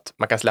tro att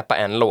man kan släppa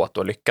en låt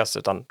och lyckas,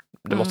 utan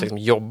du måste liksom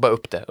jobba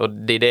upp det. Och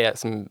det är det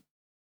som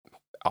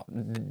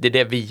det är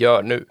det vi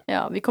gör nu.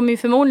 Ja, vi kommer ju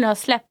förmodligen ha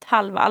släppt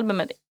halva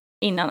albumet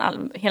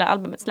innan hela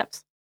albumet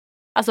släpps.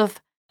 Alltså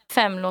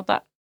 5 låtar,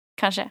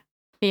 kanske.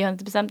 Vi har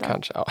inte bestämt det.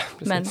 Kanske, ja.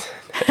 Precis.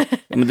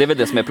 Men det är väl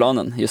det som är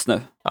planen just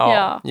nu.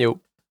 Ja. Jo.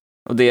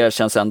 Och det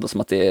känns ändå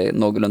som att det är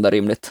någorlunda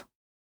rimligt.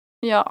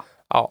 Ja.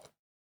 Ja.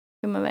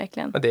 Men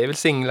verkligen. Men det är väl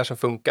singlar som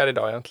funkar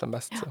idag egentligen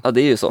bäst. Så. Ja,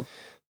 det är ju så.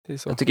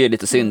 Jag tycker det är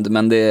lite synd,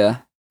 men det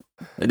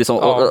är så,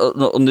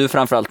 och nu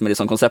framförallt med det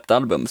som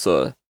konceptalbum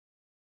så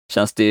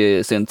känns det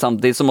ju synd.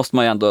 Samtidigt så måste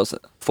man ju ändå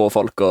få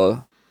folk att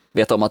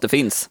veta om att det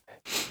finns.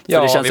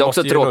 För det känns ju också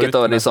måste ju nå tråkigt ut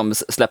att med- liksom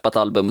släppa ett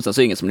album och sen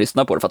så är det ingen som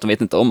lyssnar på det för att de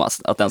vet inte om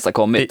att det ens har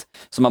kommit.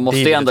 Så man måste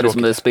det är ju ändå lite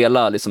liksom tråkigt.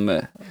 spela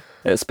liksom,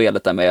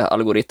 spelet där med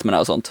algoritmerna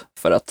och sånt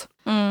för att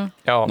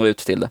Ja, nå ut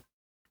till det.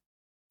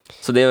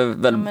 Så det är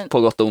väl Men-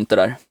 på gott och ont det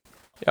där.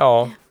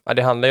 ja,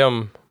 det handlar ju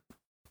om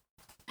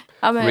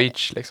Ja, men,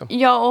 reach liksom.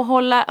 ja, och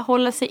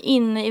hålla sig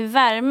inne i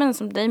värmen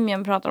som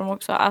Damien pratar om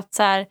också. Att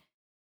så här,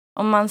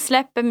 om man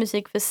släpper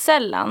musik för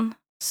sällan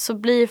så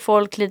blir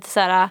folk lite så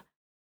här...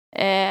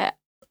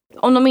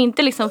 om de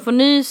inte liksom får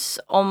nys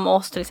om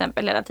oss till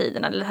exempel hela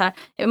tiden. Eller så här,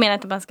 jag menar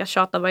inte att man ska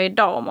tjata varje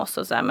dag om oss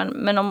och så här,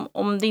 men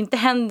om det inte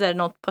händer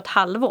något på ett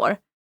halvår,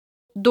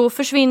 då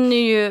försvinner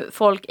ju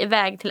folk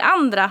iväg till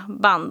andra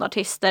band och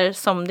artister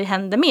som det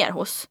händer mer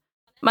hos.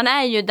 Man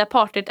är ju där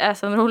partyt är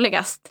som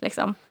roligast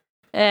liksom.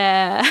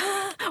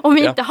 Om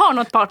vi inte har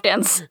något party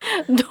ens,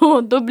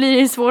 då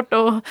blir det svårt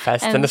att...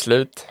 Festen är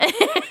slut.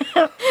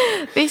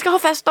 Vi ska ha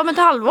fest om ett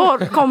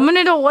halvår, kommer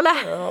ni då eller?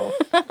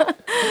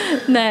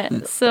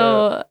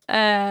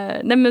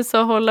 Nej, men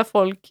så hålla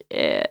folk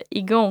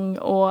igång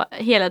och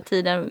hela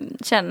tiden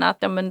känna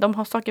att men de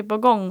har saker på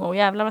gång och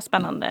jävlar vad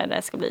spännande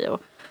det ska bli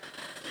och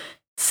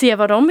se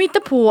vad de hittar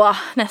på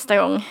nästa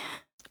gång.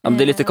 Ja, men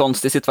det är lite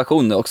konstig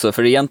situation nu också,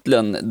 för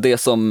egentligen det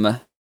som...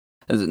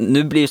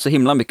 Nu blir det så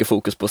himla mycket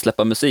fokus på att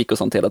släppa musik och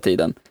sånt hela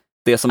tiden.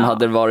 Det som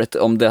hade varit,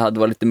 om det hade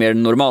varit lite mer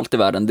normalt i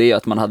världen, det är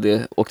att man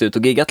hade åkt ut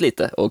och giggat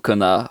lite och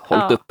kunnat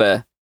hållit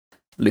uppe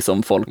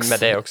liksom folks... Med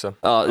det också.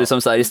 Ja,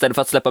 liksom så här, istället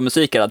för att släppa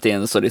musik hela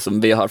tiden så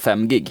liksom vi har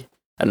 5 gig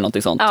eller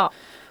någonting sånt. Ja,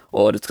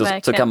 Och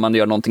så kan man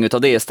göra någonting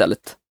utav det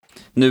istället.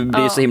 Nu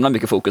blir det så himla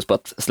mycket fokus på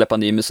att släppa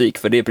ny musik,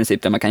 för det är i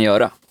princip det man kan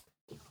göra.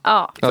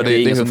 ja, Ja, För det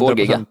är ingen som får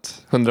gigga.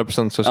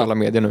 100% sociala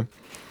medier nu.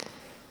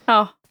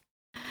 ja.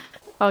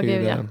 Ja, Det är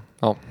gud ja. det.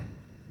 Ja.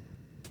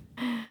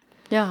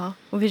 Ja,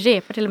 och vi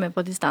repar till och med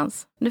på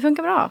distans. Det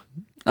funkar bra.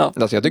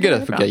 Alltså, jag tycker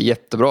det funkar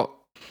jättebra.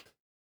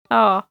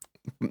 Ja,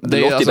 Det låter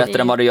ju alltså-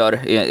 bättre än vad det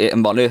gör i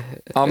en vanlig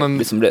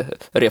liksom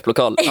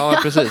replokal. Ja,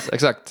 precis,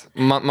 exakt.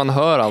 Man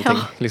hör allting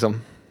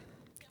liksom.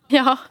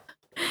 ja.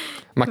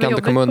 Man kan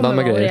inte komma undan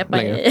med grejer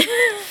längre.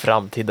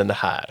 Framtiden är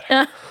här.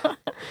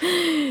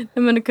 Nej,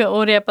 men du kan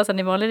och repa sen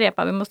i vanlig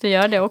repa. Vi måste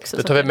göra det också.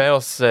 Då så tar vi att- med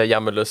oss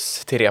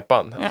Jamulus till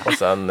repan och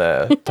sen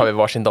tar vi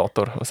varsin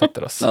dator och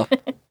sätter oss. Ja.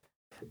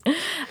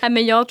 Nej,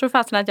 men jag tror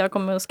fast att jag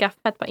kommer att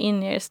skaffa ett par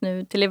in-ears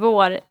nu till i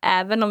vår.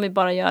 Även om vi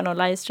bara gör någon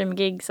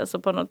livestream-gigs alltså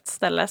på något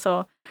ställe,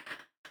 så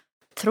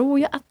tror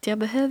jag att jag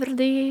behöver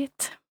det.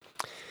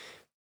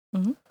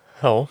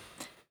 Ja,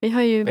 Vi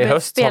har ju i börjat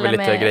höst har spela vi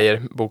lite med...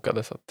 grejer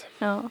bokade. Så att...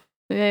 Ja,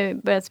 vi har ju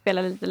börjat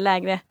spela lite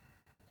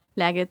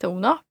lägre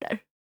tonarter.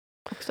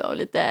 Också och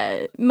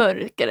lite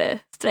mörkare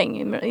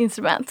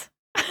stränginstrument.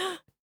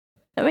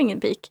 Det var ingen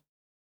pik.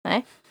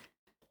 Nej.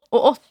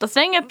 Och 8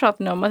 strängar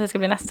pratar ni om att det ska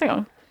bli nästa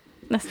gång.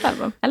 Nästa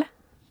album, eller?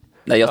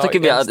 Nej, jag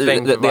tycker en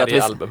sträng för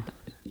varje album.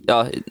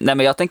 Ja, nej,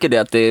 men jag tänker det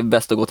att det är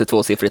bäst att gå till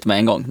 2-siffrigt med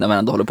en gång när man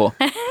ändå håller på.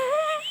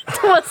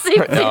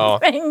 2-siffrigt Ja.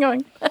 på en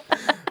gång.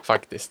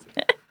 Faktiskt.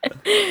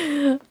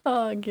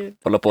 Gud.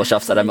 Hålla på och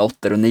tjafsa där med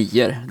 8 och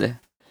 9.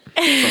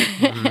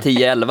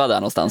 10-11 där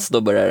någonstans,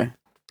 då börjar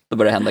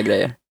det hända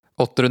grejer.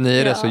 8 och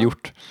 9 är Ja. så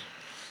gjort.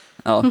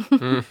 Ja.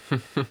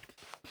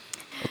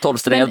 Och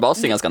 12-strängad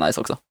bas är ganska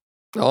nice också.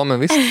 Ja, men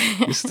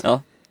visst.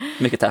 Ja,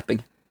 mycket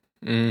tapping.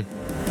 Mm.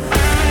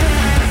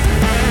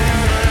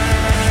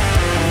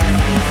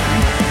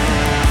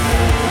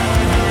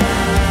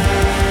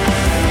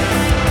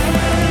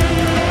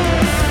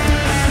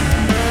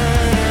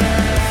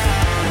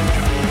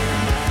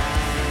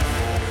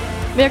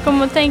 Men jag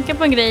kommer att tänka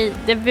på en grej.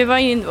 Vi var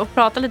in och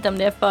pratade lite om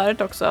det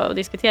förut också och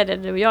diskuterade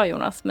det, du och jag,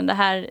 Jonas. Men det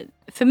här,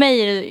 för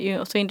mig är det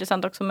ju så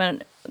intressant också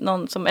med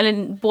någon som,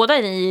 eller båda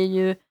ni är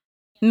ju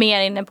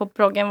mer inne på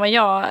progg än vad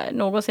jag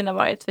någonsin har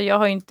varit. För jag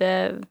har ju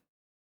inte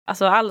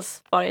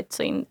alls varit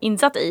så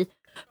insatt i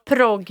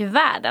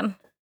proggvärlden.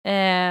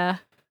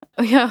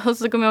 Och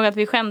så kommer jag ihåg att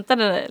vi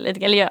skämtade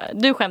lite, eller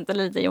du skämtade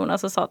lite,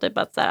 Jonas, och sa typ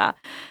att så här,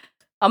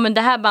 ja men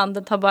det här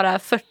bandet har bara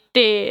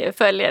 40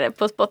 följare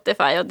på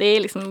Spotify och det är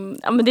liksom,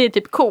 ja men det är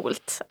typ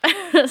coolt.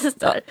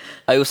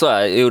 Ja, jo, så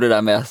är det. Jo, det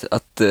där med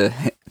att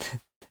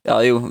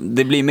ja, jo,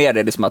 det blir mer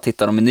det liksom att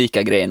hitta de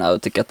unika grejerna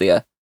och tycka att det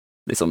är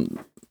liksom,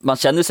 man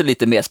känner sig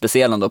lite mer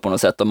speciell ändå på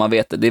något sätt, om man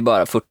vet det är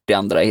bara 40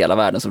 andra i hela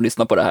världen som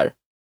lyssnar på det här.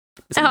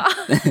 Liksom. Ja.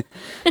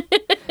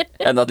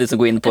 Ändå att liksom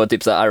gå in på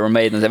typ så här Iron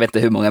Maiden, jag vet inte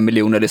hur många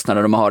miljoner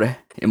lyssnare de har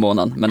i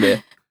månaden, men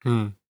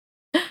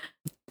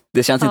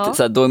det känns inte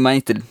så här, då är man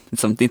inte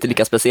liksom, det är inte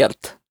lika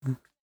speciellt.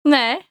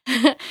 Nej,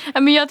 ja,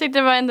 men jag tyckte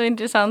det var ändå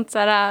intressant så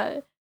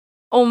här,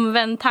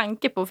 omvänd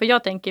tanke på, för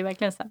jag tänker ju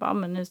verkligen så här, ja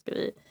men nu ska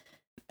vi,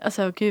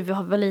 alltså gud vi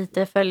har väl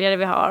lite följare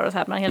vi har och så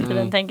här, man hela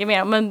tiden tänker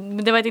mer,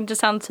 men det var ett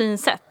intressant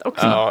synsätt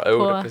också.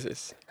 Ja,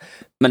 precis.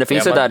 Men det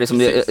finns ju där,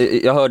 liksom,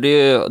 jag hörde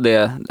ju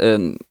det,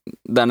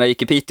 där när jag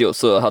gick i Piteå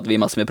så hade vi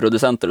massor med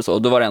producenter och så,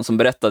 och då var det en som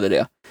berättade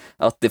det,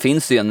 att det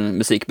finns ju en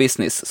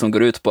musikbusiness som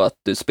går ut på att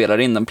du spelar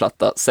in en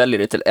platta, säljer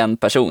det till en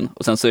person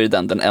och sen så är det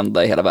den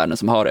enda i hela världen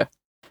som har det.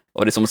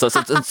 Och det är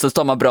som, så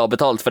tar man bra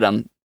betalt för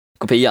den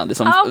kopian.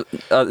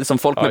 Liksom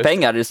folk med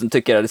pengar liksom,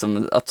 tycker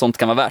liksom, att sånt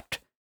kan vara värt.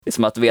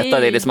 Liksom att veta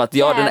det är liksom att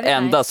jag är den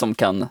enda som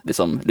kan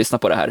liksom, lyssna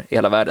på det här i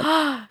hela världen.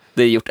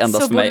 Det är gjort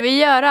endast för mig. Så borde vi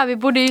göra. Vi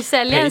borde ju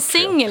sälja en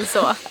singel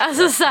så.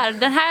 Alltså så här,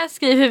 den här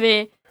skriver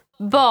vi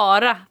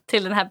bara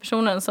till den här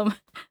personen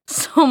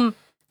som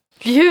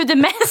bjuder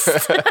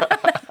mest.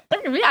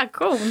 Det blir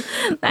aktion.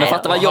 Men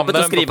fatta vad jobbigt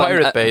att skriva. På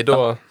Pirate Bay,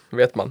 då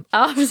vet man.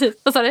 Ja, precis.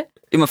 Vad sa du?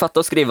 Jo, men fatta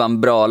att skriva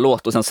en bra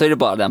låt och sen så är det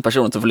bara den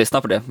personen som får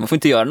lyssna på det. Man får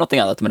inte göra någonting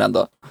annat med den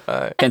då.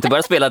 Nej. Kan inte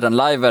bara spela den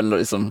live eller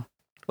liksom,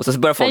 och sen så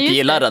börjar folk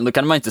gilla den, då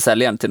kan man inte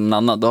sälja den till någon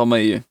annan. Då har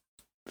man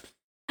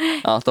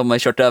ju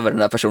kört över den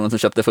där personen som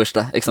köpte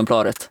första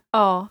exemplaret.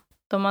 Ja,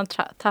 de har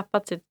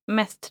tappat sitt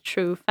mest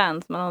true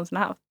fan som man någonsin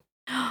haft.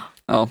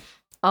 Ja.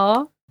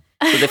 Ja.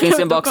 Så det finns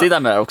ju en baksida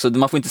med det här också.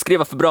 Man får inte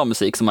skriva för bra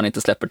musik som man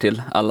inte släpper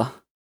till alla.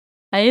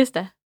 Nej, just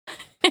det.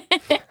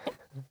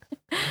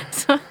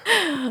 Så,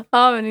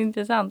 ja, men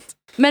intressant.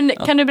 Men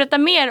kan du berätta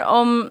mer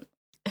om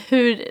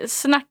hur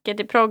snacket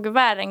i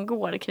proggvärlden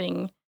går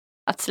kring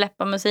att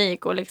släppa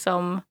musik och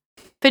liksom...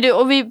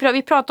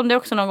 vi pratade om det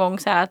också någon gång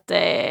så här att...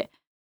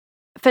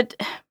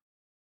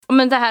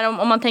 men det här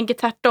om man tänker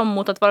tvärtom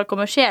mot att vara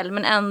kommersiell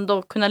men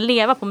ändå kunna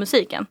leva på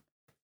musiken.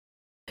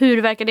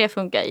 Hur verkar det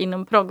funka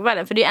inom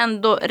proggvärlden? För det är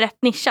ändå rätt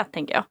nischat,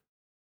 tänker jag.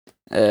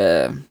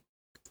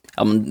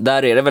 Ja, men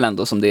där är det väl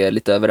ändå som det är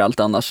lite överallt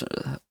annars.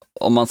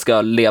 Om man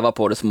ska leva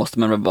på det så måste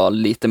man väl vara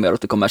lite mer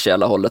åt det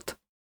kommersiella hållet.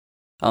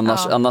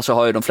 Annars så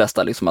har ju de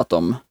flesta liksom att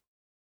de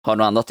har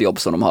något annat jobb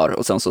som de har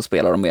och sen så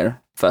spelar de mer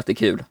för att det är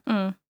kul.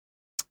 Mm.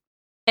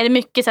 Är det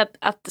mycket så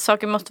att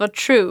saker måste vara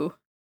true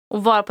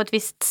och vara på ett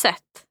visst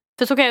sätt?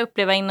 För så kan jag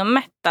uppleva inom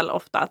metal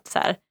ofta att så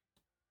här,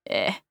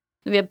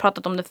 vi har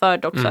pratat om det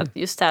förut också, att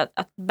just så här,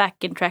 att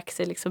backing tracks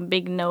är liksom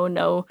big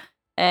no-no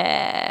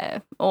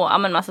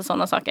och en massa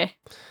sådana saker.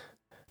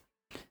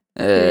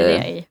 Hur är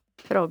det i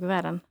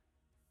proggvärlden?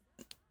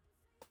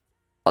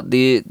 Ja,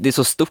 det är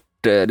så stort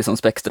liksom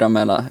spektra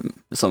mellan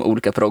som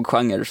olika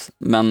progggenrer,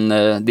 men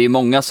det är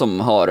många som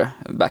har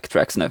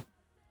backtracks nu.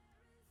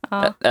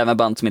 Ja. Även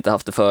band som inte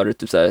haft det förut,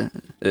 typ såhär,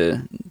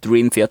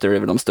 Dream Theater är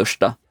väl de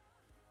största.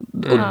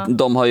 Och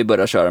de har ju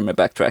börjat köra med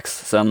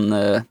backtracks. Sen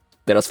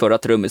deras förra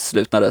trummis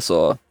slutade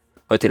så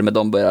har ju till och med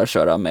de börjat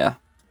köra med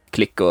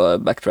klick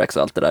och backtracks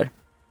och allt det där.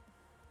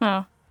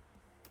 Ja.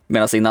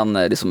 Medan innan,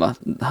 liksom,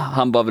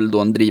 han var väl då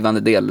en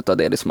drivande del av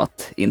det, liksom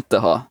att inte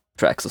ha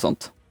tracks och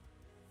sånt.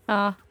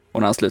 Ja. Och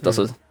när han slutade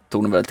så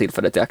tog han väl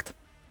tillfället i akt.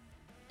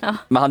 Ja.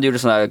 Men han gjorde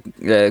såna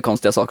här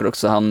konstiga saker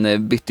också.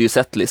 Han bytte ju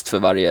setlist för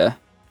varje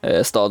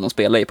stad de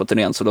spelade i på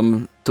turnén. Så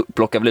de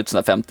plockade väl ut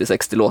såna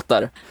 50-60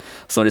 låtar.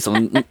 Så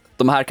liksom,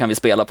 de här kan vi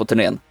spela på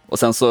turnén. Och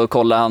sen så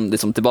kollade han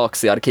liksom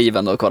tillbaks i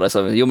arkiven och kollade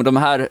så, jo men de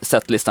här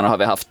setlistarna har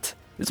vi haft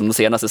liksom de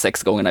senaste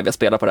 6 gångerna vi har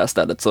spelat på det här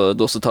stället. Så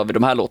då så tar vi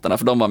de här låtarna,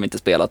 för de har vi inte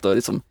spelat. Och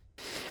liksom,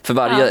 för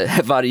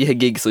varje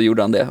gig så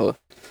gjorde han det. Och,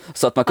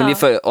 så att man kunde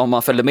ju, om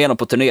man följde med dem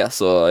på turné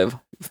så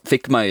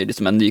fick man ju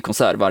liksom en ny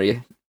konsert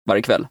varje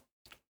kväll.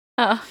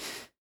 Ja.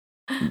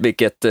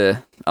 Vilket,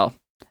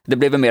 det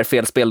blev mer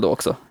felspel då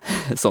också,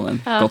 som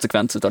en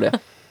konsekvens utav det.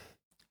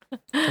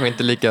 Det var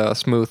inte lika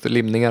smooth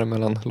limningar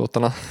mellan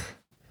låtarna.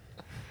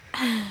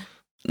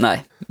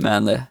 Nej,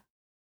 men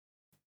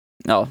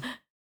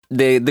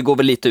det går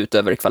väl lite ut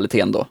över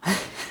kvaliteten då.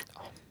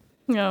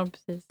 Ja,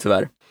 precis.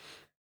 Tyvärr.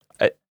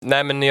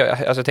 Nej, men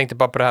jag tänkte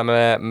bara på det här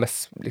med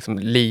liksom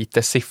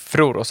lite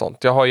siffror och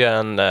sånt. Jag har ju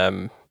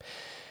det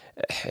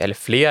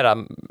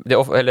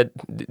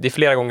är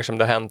flera gånger som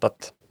det har hänt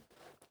att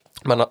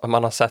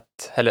man har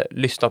sett eller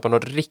lyssnat på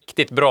något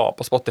riktigt bra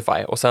på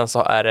Spotify och sen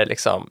så är det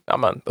liksom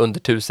under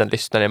 1000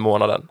 lyssnare i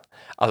månaden.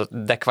 Alltså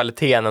där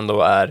kvaliteten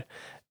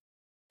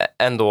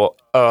ändå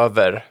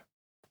över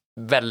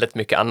väldigt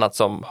mycket annat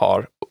som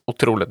har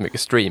otroligt mycket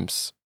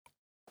streams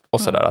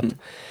och sådär. Att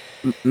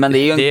men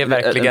det är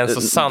verkligen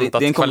så sant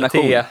att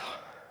kvalitet...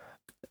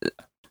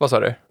 Vad sa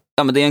du?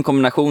 Ja, men det är en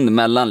kombination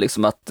mellan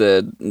liksom att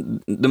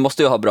du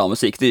måste ju ha bra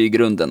musik, det är ju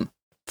grunden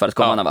för att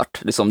komma någon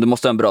vart. Liksom, du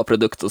måste ha en bra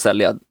produkt att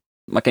sälja.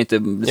 Man kan inte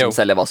liksom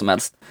sälja vad som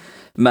helst.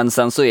 Men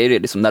sen så är det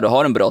liksom, när du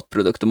har en bra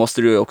produkt, då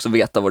måste du också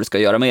veta vad du ska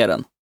göra med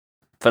den.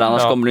 För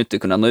annars kommer du inte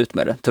kunna nå ut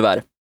med det,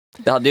 tyvärr.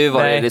 Det hade ju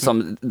varit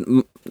liksom,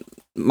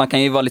 man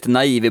kan ju vara lite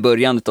naiv i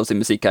början av sin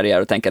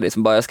musikkarriär och tänka att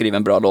liksom, bara jag skriver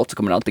en bra låt så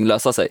kommer allting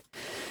lösa sig.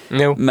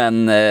 Jo.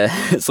 Men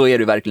så är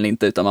det verkligen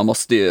inte, utan man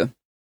måste ju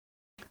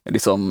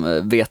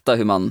liksom veta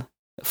hur man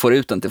får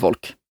ut den till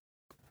folk.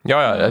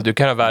 Ja, du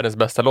kan ha världens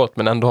bästa låt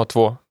men ändå ha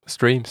 2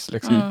 streams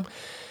liksom.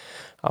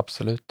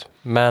 Absolut.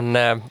 Men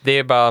det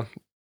är bara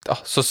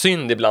så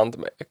synd ibland.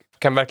 Jag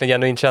kan verkligen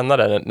genuint känna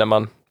det när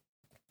man...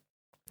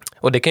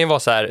 Och det kan ju vara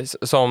så här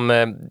som...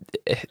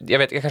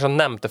 jag kanske har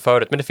nämnt det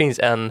förut, men det finns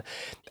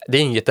det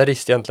är en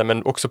gitarrist egentligen,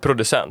 men också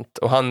producent.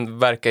 Och han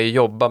verkar ju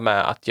jobba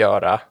med att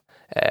göra...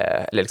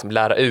 eller liksom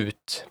lära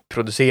ut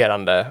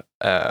producerande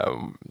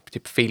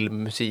typ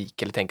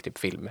filmmusik, eller tänk typ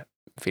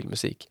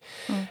filmmusik.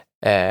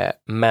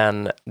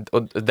 Men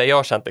och där jag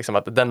har känt liksom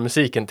att den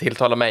musiken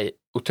tilltalar mig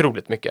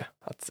otroligt mycket.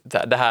 Att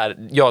det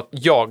här,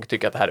 jag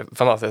tycker att det här är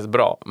fantastiskt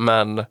bra,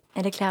 men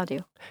Är det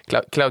Claudio?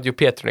 Claudio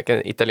Pietronic,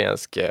 en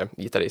italiensk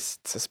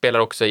gitarrist, spelar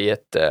också i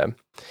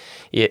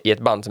ett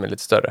band som är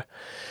lite större.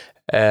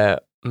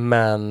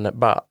 Men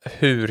bara,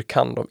 hur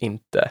kan de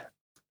inte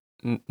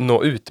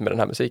nå ut med den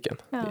här musiken?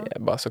 Ja. Det är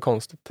bara så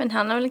konstigt. Men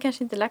han har väl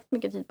kanske inte lagt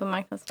mycket tid på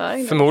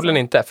marknadsföring? Förmodligen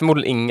inte,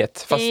 förmodligen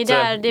inget. Fast, det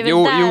är väl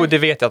jo, där. det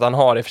vet jag att han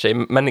har i och för sig,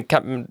 men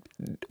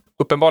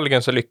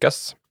uppenbarligen så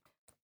lyckas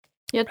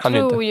Jag han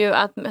tror inte. ju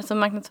att alltså,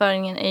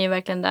 marknadsföringen är ju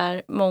verkligen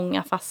där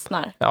många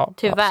fastnar. Ja,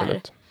 Tyvärr.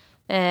 absolut.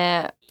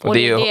 Och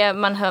det är det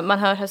man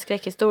hör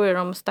skräckhistorier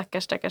om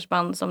stackars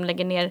band som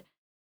lägger ner.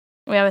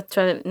 Och jag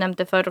tror jag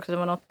nämnde förut också att det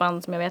var något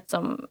band som jag vet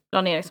som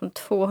la ner liksom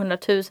 200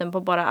 000 på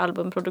bara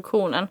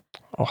albumproduktionen.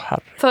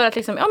 För att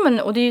liksom,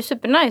 och det är ju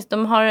supernice.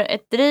 De har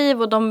ett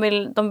driv och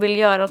de vill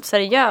göra något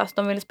seriöst.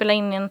 De vill spela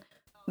in i en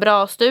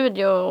bra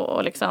studio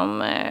och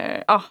liksom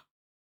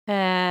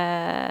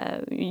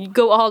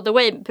go all the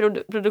way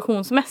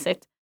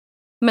produktionsmässigt.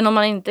 Men om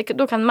man inte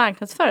då kan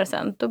marknadsföra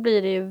sen, då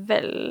blir det ju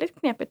väldigt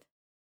knepigt.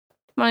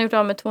 Man har gjort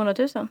av med 200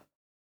 000.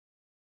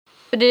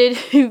 För det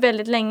är ju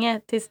väldigt länge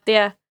tills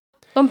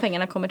de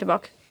pengarna kommer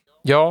tillbaka.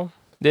 Ja,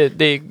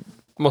 det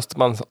måste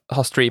man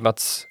ha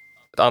streamats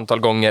ett antal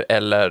gånger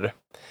eller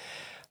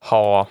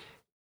ha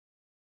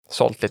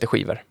sålt lite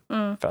skivor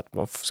för att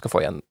man ska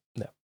få igen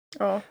det.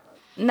 Ja.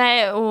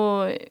 Nej,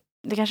 och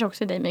det kanske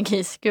också är Damien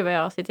Keys, gud vad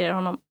jag citerar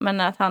honom,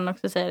 men att han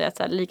också säger att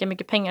så här, lika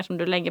mycket pengar som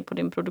du lägger på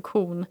din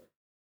produktion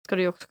ska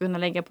du ju också kunna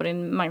lägga på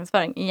din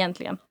marknadsföring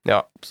egentligen.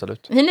 Ja,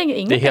 absolut. Vi lägger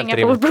inga pengar på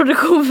rimligt. vår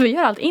produktion för vi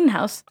gör allt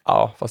in-house.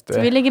 Ja, fast det...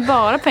 Så vi lägger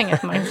bara pengar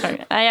på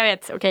marknadsföring. Nej, jag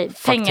vet, okej.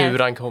 Pengar.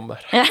 Fakturan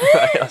kommer. Nej,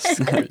 jag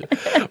skojar.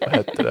 Vad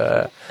heter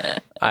det?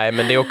 Nej,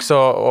 men det är också,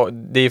 och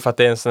det är för att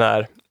det är en sån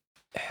här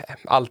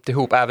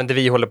alltihop, även det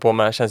vi håller på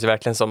med känns ju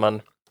verkligen som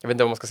en, jag vet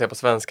inte om man ska säga på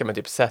svenska, men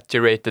typ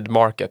saturated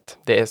market.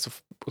 Det är så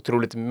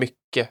otroligt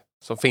mycket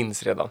som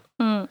finns redan.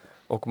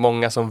 Och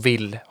många som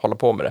vill hålla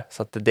på med det.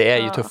 Så att det är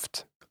ju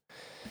tufft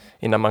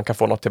innan man kan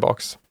få något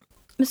tillbaks.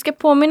 Vi ska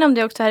påminna om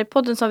det också här i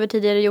podden, så har vi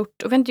tidigare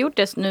gjort, och vi har inte gjort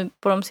det nu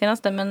på de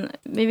senaste, men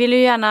vi vill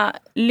ju gärna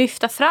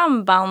lyfta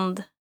fram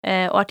band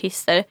och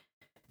artister.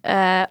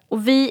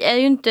 Och vi är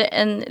ju inte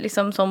en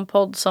liksom sån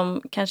podd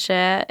som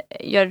kanske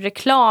gör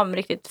reklam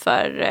riktigt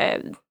för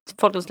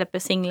folk som släpper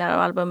singlar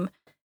och album.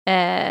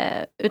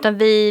 Utan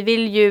vi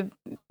vill ju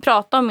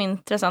prata om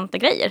intressanta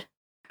grejer.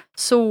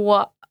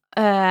 Så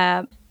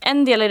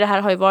en del i det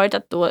här har ju varit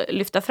att då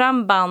lyfta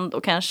fram band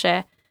och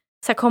kanske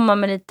så komma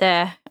med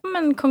lite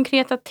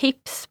konkreta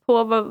tips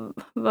på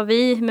vad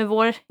vi med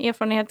vår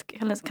erfarenhet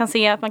kan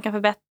se att man kan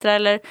förbättra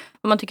eller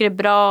vad man tycker är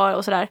bra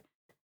och sådär.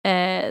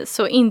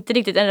 Så inte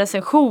riktigt en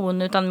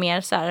recension utan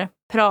mer så här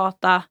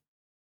prata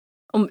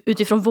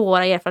utifrån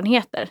våra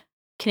erfarenheter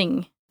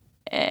kring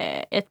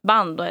ett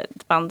band och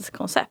ett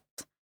bandskoncept.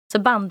 Så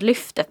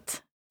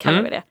bandlyftet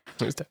kallar vi det.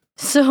 Just det.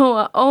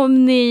 Så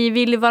om ni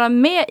vill vara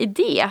med i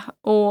det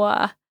och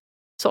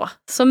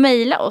så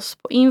mejla oss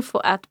på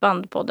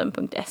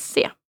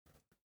info@bandpodden.se.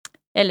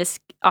 Eller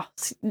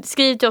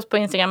skriv till oss på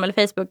Instagram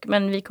eller Facebook,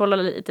 men vi kollar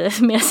lite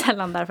mer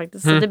sällan där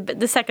faktiskt. Så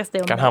det säkraste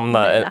är om kan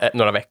hamna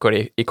några veckor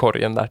i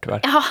korgen där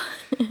tyvärr. Ja,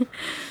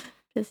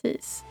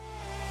 precis.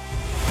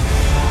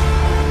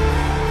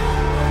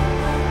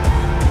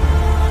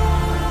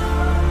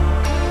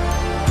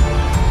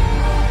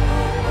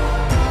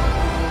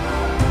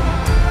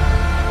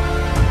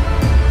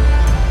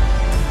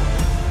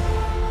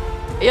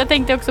 Jag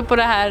tänkte också på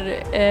det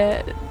här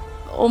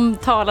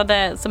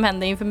omtalade som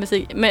hände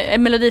inför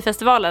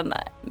Melodifestivalen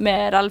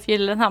med Ralf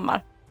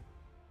Gyllenhammar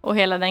och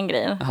hela den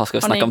grejen. Jaha, ska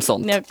vi snacka om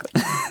sånt?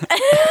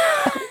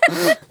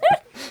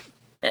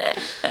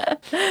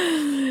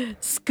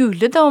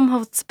 Skulle de ha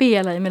fått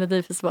spela i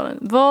Melodifestivalen?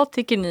 Vad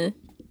tycker ni?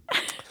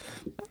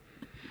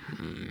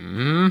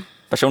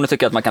 Personligen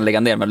tycker jag att man kan lägga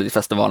ner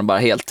Melodifestivalen bara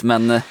helt,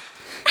 men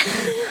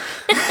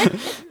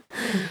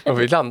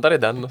Och vi landar i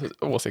den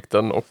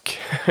åsikten och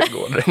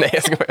går. Nej,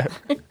 jag skojar.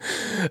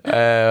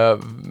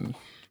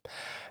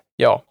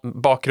 Ja,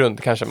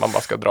 bakgrund kanske man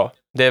bara ska dra.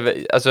 Det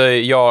är, alltså,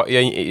 jag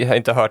har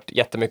inte hört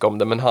jättemycket om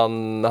det, men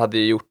han hade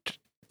ju gjort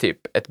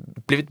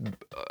blivit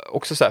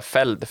också så här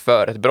fälld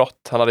för ett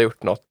brott. Han hade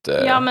gjort något...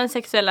 Ja, men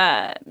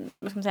sexuella,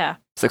 vad ska man säga?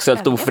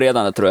 Sexuellt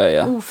ofredande tror jag.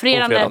 Ja.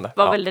 Ofredande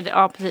var väl det,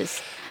 ja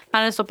precis.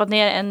 Han hade stoppat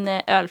ner en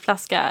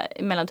ölflaska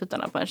mellan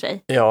tuttarna på en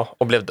tjej. Ja,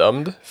 och blev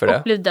dömd för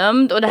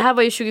det. Och det här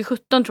var ju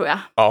 2017 tror jag.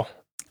 Ja,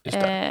 just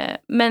det.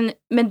 Men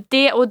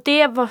det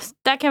var,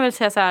 där kan jag väl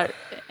säga så här,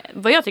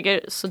 vad jag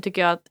tycker, så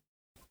tycker jag att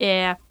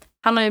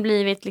han har ju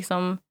blivit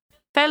liksom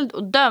fälld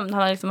och dömd.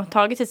 Han har liksom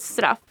tagit sitt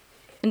straff.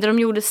 Men det de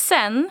gjorde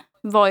sen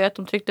var ju att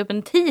de tryckte upp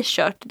en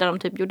t-shirt där de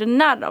typ gjorde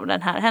narr av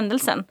den här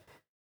händelsen.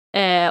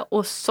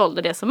 Och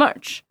sålde det som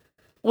merch.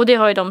 Och det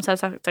har ju de så här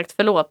sagt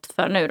förlåt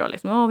för nu då.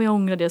 Liksom, vi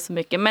ångrar det så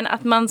mycket. Men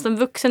att man som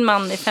vuxen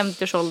man i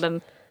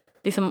 50-årsåldern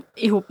liksom,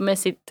 ihop med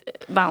sitt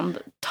band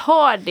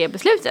tar det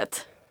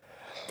beslutet.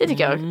 Det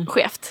tycker jag är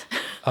skevt.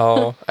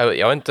 Ja,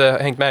 jag har inte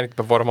hängt med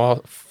på vad de har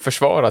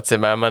försvarat sig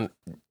med, men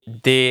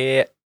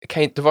det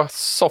kan inte vara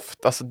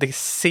soft. Alltså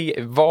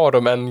vad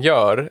de än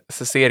gör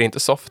så ser det inte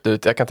soft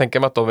ut. Jag kan tänka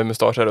mig att de är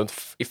mustascher runt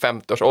i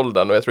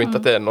 50-årsåldern och jag tror inte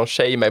att det är någon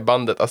tjej med i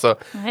bandet. Alltså,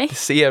 det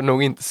ser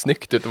nog inte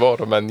snyggt ut vad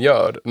de än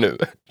gör nu.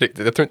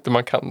 Riktigt. Jag tror inte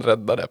man kan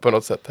rädda det på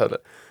något sätt heller.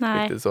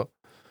 Nej. Riktigt så.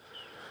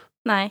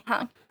 Nej.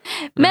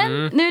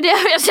 Men nu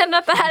jag känner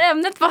att det här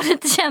ämnet var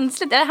lite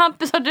känsligt.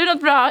 Hampus, har du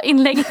något bra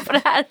inlägg på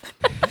det här?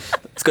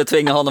 Ska jag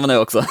tvinga honom nu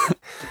också?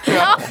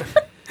 Ja.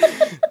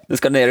 Du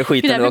ska ner i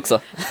skiten nu också.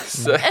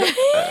 Så,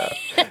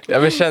 ja,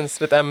 men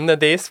känsligt ämne,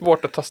 det är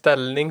svårt att ta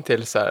ställning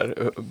till så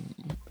här,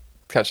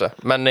 kanske.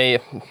 Men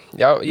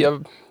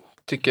jag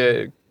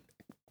tycker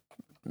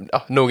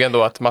nog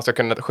ändå att man ska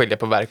kunna skilja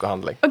på verk och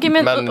handling. Okay,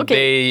 men det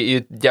är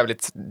ju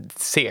jävligt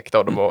segt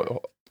av dem att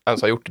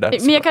ens ha gjort det där.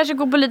 Men jag kanske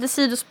går på lite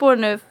sidospår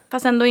nu,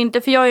 fast ändå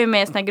inte, för jag är ju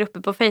med i såna här grupper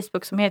på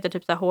Facebook som heter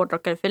typ så här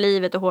Hårdrockare för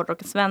livet och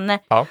Hårdrockens vänner.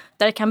 Ja.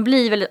 Där det kan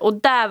bli väldigt, och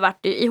där vart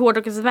det, i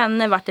Hårdrockens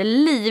vänner vart det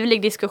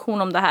livlig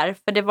diskussion om det här,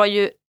 för det var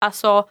ju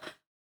alltså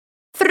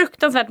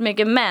fruktansvärt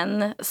mycket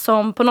män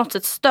som på något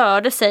sätt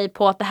störde sig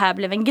på att det här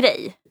blev en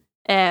grej.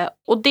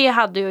 Och det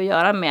hade ju att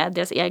göra med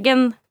deras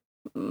egen,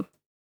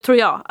 tror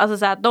jag, alltså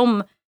så här,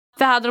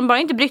 för hade de bara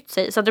inte brytt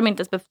sig så hade de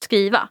inte ens behövt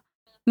skriva.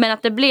 Men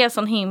att det blev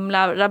sån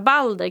himla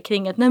rabalder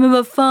kring att nej men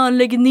vad fan,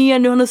 lägg ner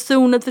nu, han har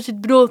sonat för sitt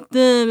brott.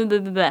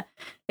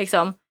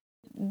 Liksom.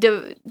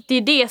 Det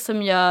är det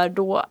som gör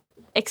då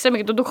extra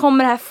mycket. Och då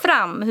kommer det här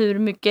fram hur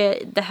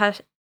mycket det här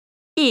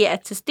är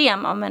ett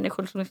system av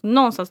människor som liksom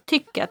någonstans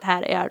tycker att det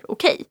här är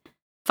okej.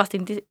 Fast det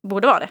inte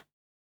borde vara det.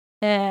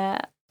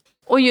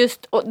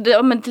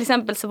 Men till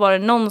exempel så var det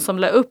någon som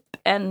la upp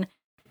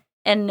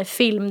en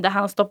film där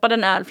han stoppade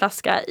en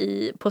ölflaska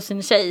på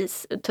sin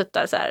tjejs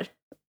tuttar så här.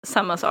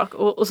 Samma sak.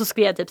 Och så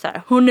skrev jag typ så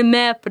här: hon är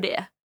med på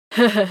det.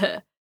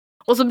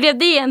 Och så blev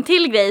det en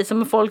till grej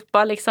som folk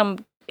bara liksom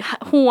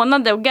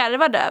hånade och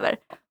garvade över.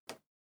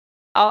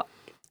 Ja,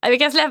 vi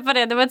kan släppa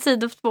det. Det var ett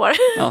sidospår.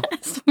 Ja.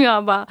 Som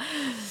jag bara...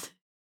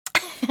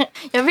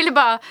 jag ville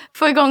bara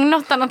få igång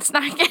något annat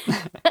snack.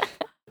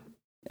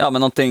 Ja, men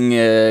någonting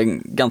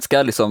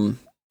ganska liksom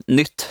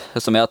nytt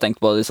som jag har tänkt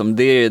på, liksom,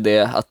 det är ju det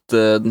att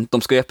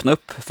de ska ju öppna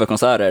upp för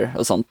konserter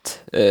och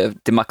sånt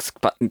till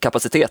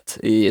maxkapacitet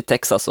i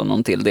Texas och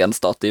någon till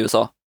delstat i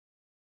USA.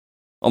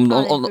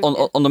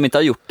 Om de inte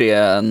har gjort det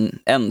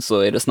än så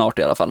är det snart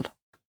i alla fall.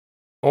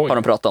 Oj. Har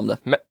de pratat om det.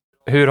 Men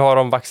hur har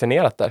de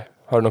vaccinerat där?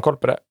 Har du någon koll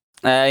på det?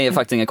 Nej, jag har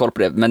faktiskt ingen koll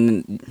på det,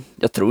 men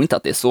jag tror inte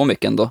att det är så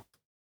mycket ändå.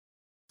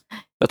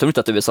 Jag tror inte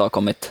att USA har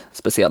kommit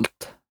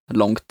speciellt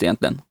långt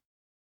egentligen.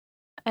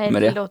 Nej,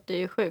 det låter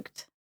ju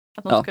sjukt.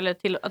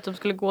 Att de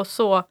skulle gå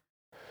så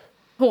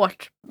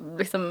hårt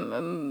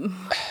liksom,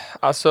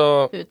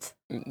 alltså, ut.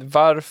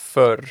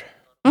 Varför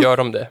gör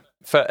de det?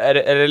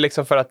 Är det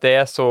liksom för att det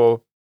är så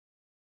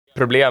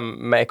problem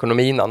med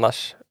ekonomin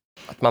annars?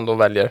 Att man då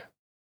väljer?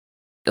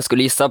 Jag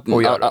skulle gissa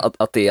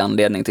att det är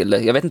anledning till det.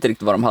 Jag vet inte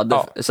riktigt vad de hade.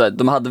 Ja. Så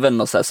de hade väl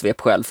något så här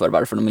svepskäl för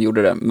varför de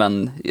gjorde det.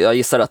 Men jag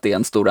gissar att det är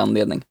en stor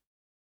anledning.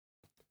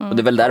 Och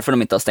det är väl därför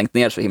de inte har stängt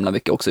ner så himla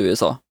mycket också i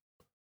USA.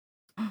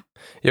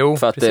 Jo,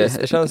 för att precis.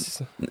 Det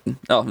känns...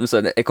 Ja,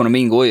 så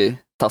ekonomin går ju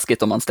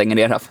taskigt om man stänger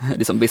ner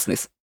liksom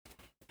business.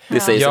 Det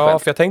säger sig själv.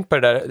 För jag tänkt på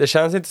det där. Det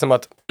känns inte som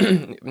att,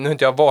 nu har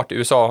inte jag varit i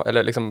USA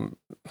eller liksom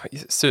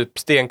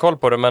stenkoll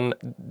på det, men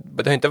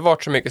det har inte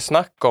varit så mycket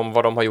snack om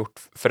vad de har gjort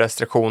för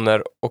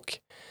restriktioner, och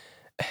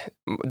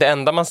det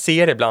enda man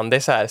ser ibland det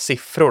är så här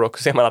siffror, och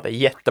så ser man att det är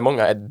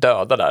jättemånga är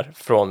döda där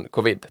från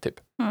covid typ.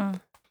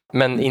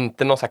 Men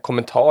inte några så här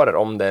kommentarer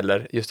om det,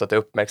 eller just att det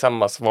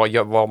uppmärksammas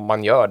vad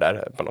man gör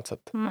där på något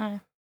sätt. Nej.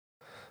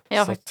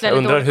 Jag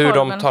undrar hur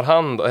de tar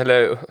hand,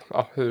 eller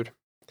hur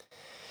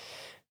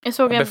jag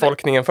såg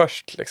befolkningen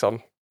först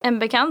liksom. En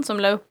bekant som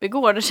la upp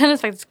igår, det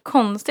kändes faktiskt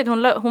konstigt.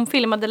 Hon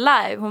filmade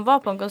live, hon var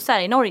på en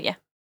konsert i Norge.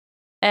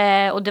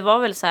 Och det var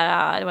väl så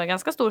här, det var en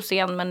ganska stor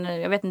scen, men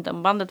jag vet inte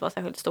om bandet var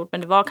särskilt stort,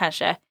 men det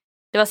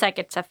var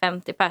säkert så här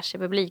 50 pers i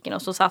publiken,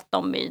 och så satt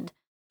de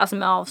alltså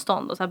med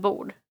avstånd och så här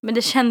bord. Men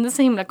det kändes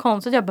så himla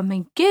konstigt. Jag bara,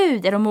 men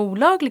gud, är de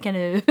olagliga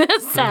nu?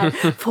 Så här,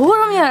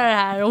 får de göra det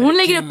här? Och hon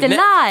lägger upp det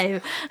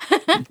live.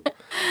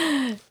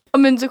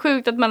 Men så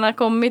sjukt att man har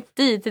kommit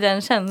dit till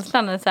den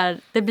känslan. Så här,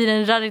 det blir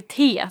en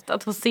raritet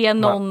att få se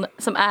någon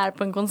som är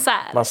på en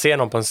konsert. Man ser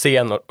någon på en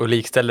scen och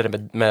likställer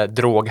det med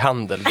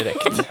droghandel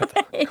direkt.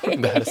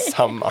 Det här är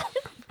samma.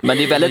 Men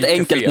det är väldigt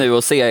enkelt nu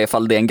att se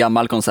ifall det är en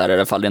gammal konsert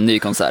eller ifall det är en ny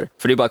konsert.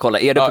 För det är bara att kolla,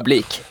 är det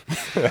publik?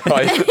 Ja,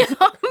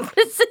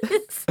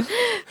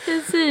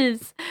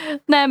 precis.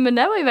 Nej, men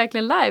det var ju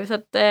verkligen live. Så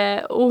att,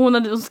 och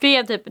hon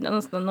skrev typ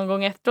någon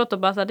gång efteråt och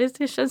bara så här,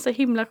 det känns så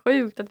himla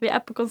sjukt att vi är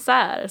på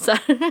konsert. Så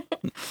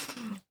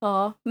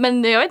ja,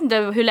 men jag vet inte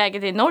hur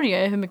läget är i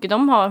Norge, hur mycket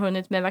de har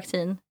hunnit med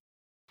vaccin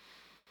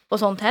och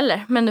sånt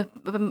heller. Men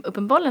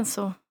uppenbarligen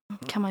så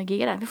kan man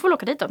gigga där. Vi får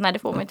åka dit då. Nej, det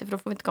får man inte, för då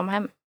får vi inte komma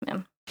hem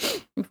igen.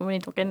 Vi får väl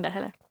inte åka in där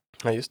heller.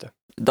 Ja, just det.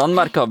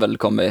 Danmark har väl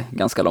kommit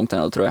ganska långt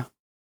ändå, tror jag.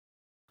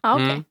 Ja,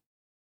 okej.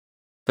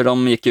 För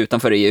de gick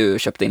utanför EU och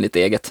köpte in lite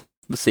eget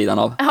på sidan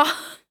av. Ja.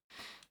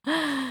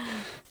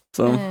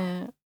 Så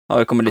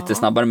det kommer lite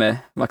snabbare med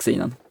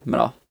vaccinen.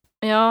 Men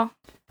Ja.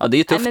 Ja, det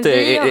är tufft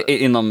Nej, men vi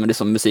inom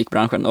liksom,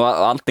 musikbranschen och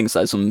allting så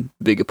här, som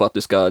bygger på att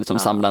du ska liksom,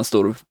 samla en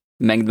stor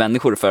mängd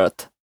människor för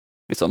att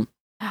liksom...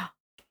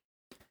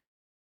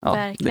 Ja,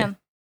 verkligen.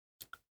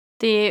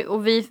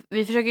 Och vi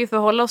försöker ju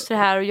förhålla oss till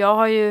det här och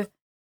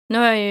nu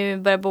har jag ju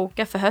börjat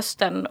boka för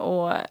hösten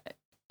och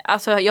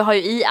alltså jag har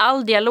ju i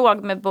all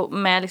dialog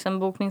med liksom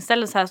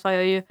bokningsställen så här så har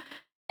jag ju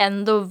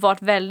ändå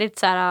varit väldigt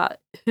så här,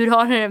 hur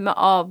har ni det med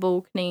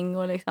avbokning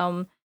och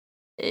liksom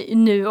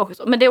nu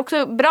också. Men det är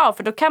också bra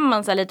för då kan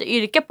man så här, lite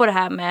yrka på det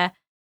här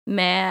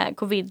med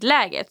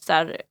covid-läget så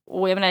här.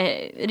 Och jag menar,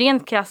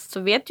 rent krasst så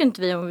vet ju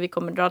inte vi om vi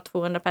kommer dra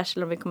 200 pers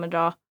eller om vi kommer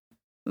dra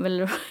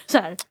väl så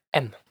här.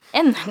 En?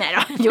 Nej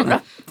då, jo då.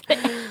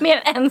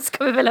 Mer än en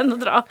ska vi väl ändå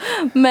dra.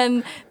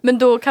 Men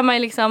då kan man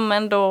ju liksom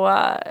ändå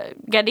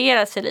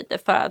gardera sig lite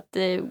för att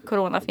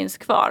corona finns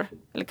kvar.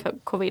 Eller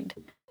covid.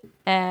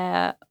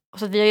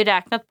 Så att vi har ju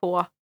räknat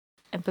på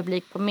en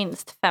publik på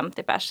minst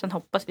 50 pers. Sen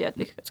hoppas vi att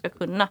vi ska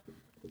kunna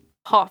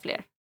ha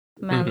fler.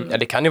 Men... Ja,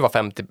 det kan ju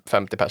vara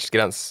 50 pers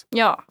gräns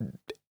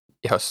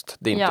i höst.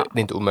 Det är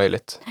inte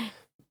omöjligt.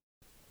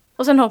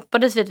 Och sen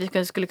hoppades vi att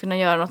vi skulle kunna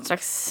göra något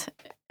slags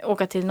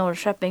åka till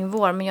Norrköping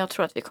vår, men jag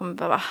tror att vi kommer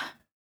behöva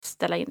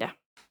ställa in det.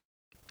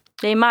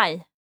 Det är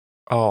maj.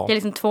 Det är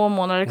liksom 2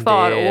 månader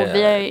kvar och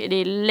det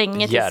är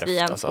länge tills vi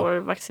ens får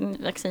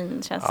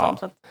vaccin känns som.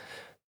 Så att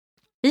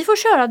vi får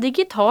köra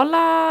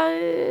digitala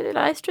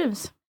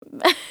livestreams.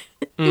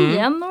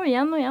 igen och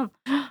igen och igen.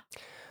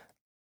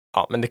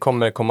 Ja, men det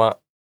kommer komma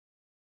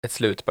ett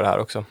slut på det här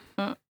också.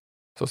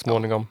 Så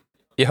småningom.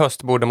 I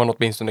höst borde man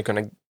åtminstone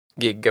kunna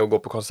gigga och gå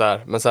på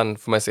konsert, men sen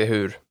får man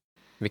se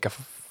vilka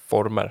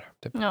former.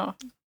 Typ. Ja,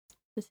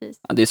 precis.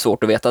 Ja, det är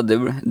svårt att veta.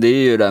 Det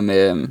är ju det där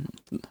med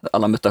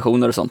alla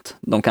mutationer och sånt.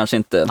 De kanske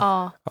inte...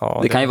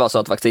 det kan ju vara så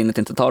att vaccinet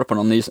inte tar på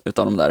någon ny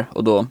utav dem där.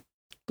 Och då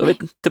är vi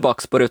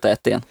tillbaka på ruta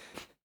 1 igen.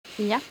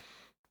 Ja.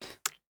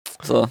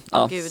 Så,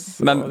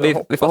 men vi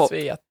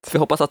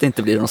hoppas att det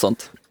inte blir något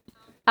sånt.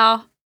 Ja.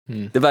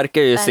 Det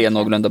verkar ju se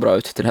någorlunda bra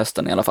ut till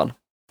hösten i alla fall.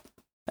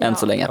 Än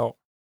så länge. Så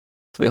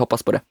vi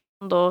hoppas på det.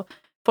 Då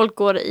folk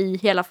går i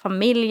hela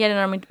familjer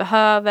när de inte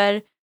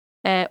behöver.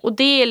 Och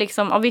det är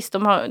liksom, visst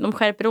de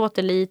skärper åt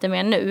det lite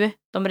mer nu.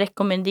 De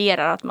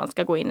rekommenderar att man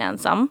ska gå in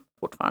ensam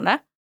fortfarande.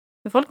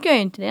 Men folk gör ju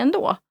inte det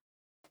ändå.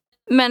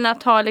 Men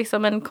att ha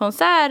liksom en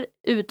konsert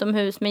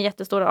utomhus med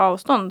jättestora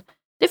avstånd,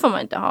 det får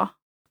man inte ha.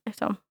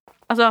 Liksom.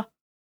 Alltså,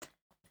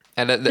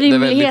 det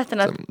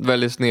är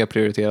väldigt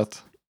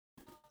snedprioriterat.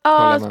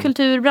 Ja,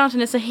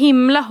 kulturbranschen är så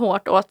himla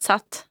hårt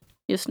åtsatt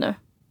just nu.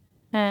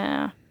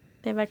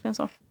 Det är verkligen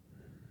så.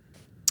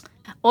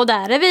 Och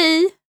där är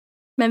vi.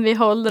 Men vi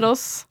håller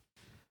oss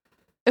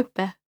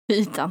uppe vid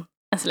ytan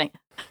än så länge.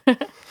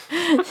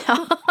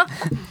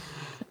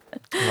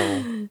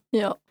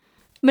 Ja.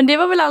 Men det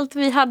var väl allt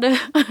vi hade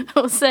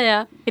att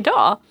säga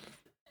idag.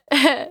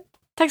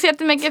 Tack så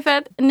jättemycket för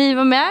att ni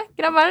var med,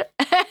 grabbar.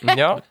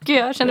 Ja. Gud,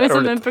 jag känner mig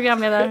som en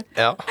programledare.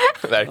 Ja,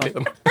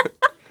 verkligen.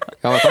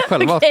 Ja, tack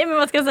själva. Okej, men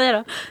vad ska jag säga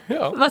då?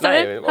 Ja, vad sa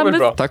du? Var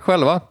bra. Tack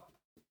själva.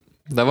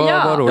 Det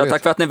var roligt. Ja,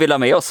 tack för att ni ville ha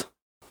med oss.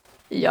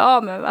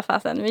 Ja, men vad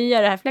fasen, vi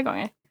gör det här fler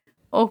gånger.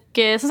 Och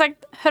som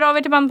sagt, hör av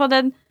er till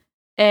Bandpodden.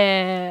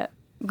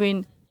 Gå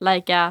in,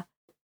 likea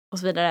och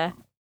så vidare.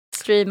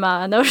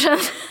 Streama Notion.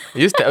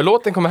 Just det, och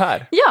låten kommer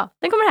här. Ja,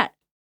 den kommer här.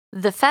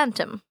 The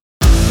Phantom.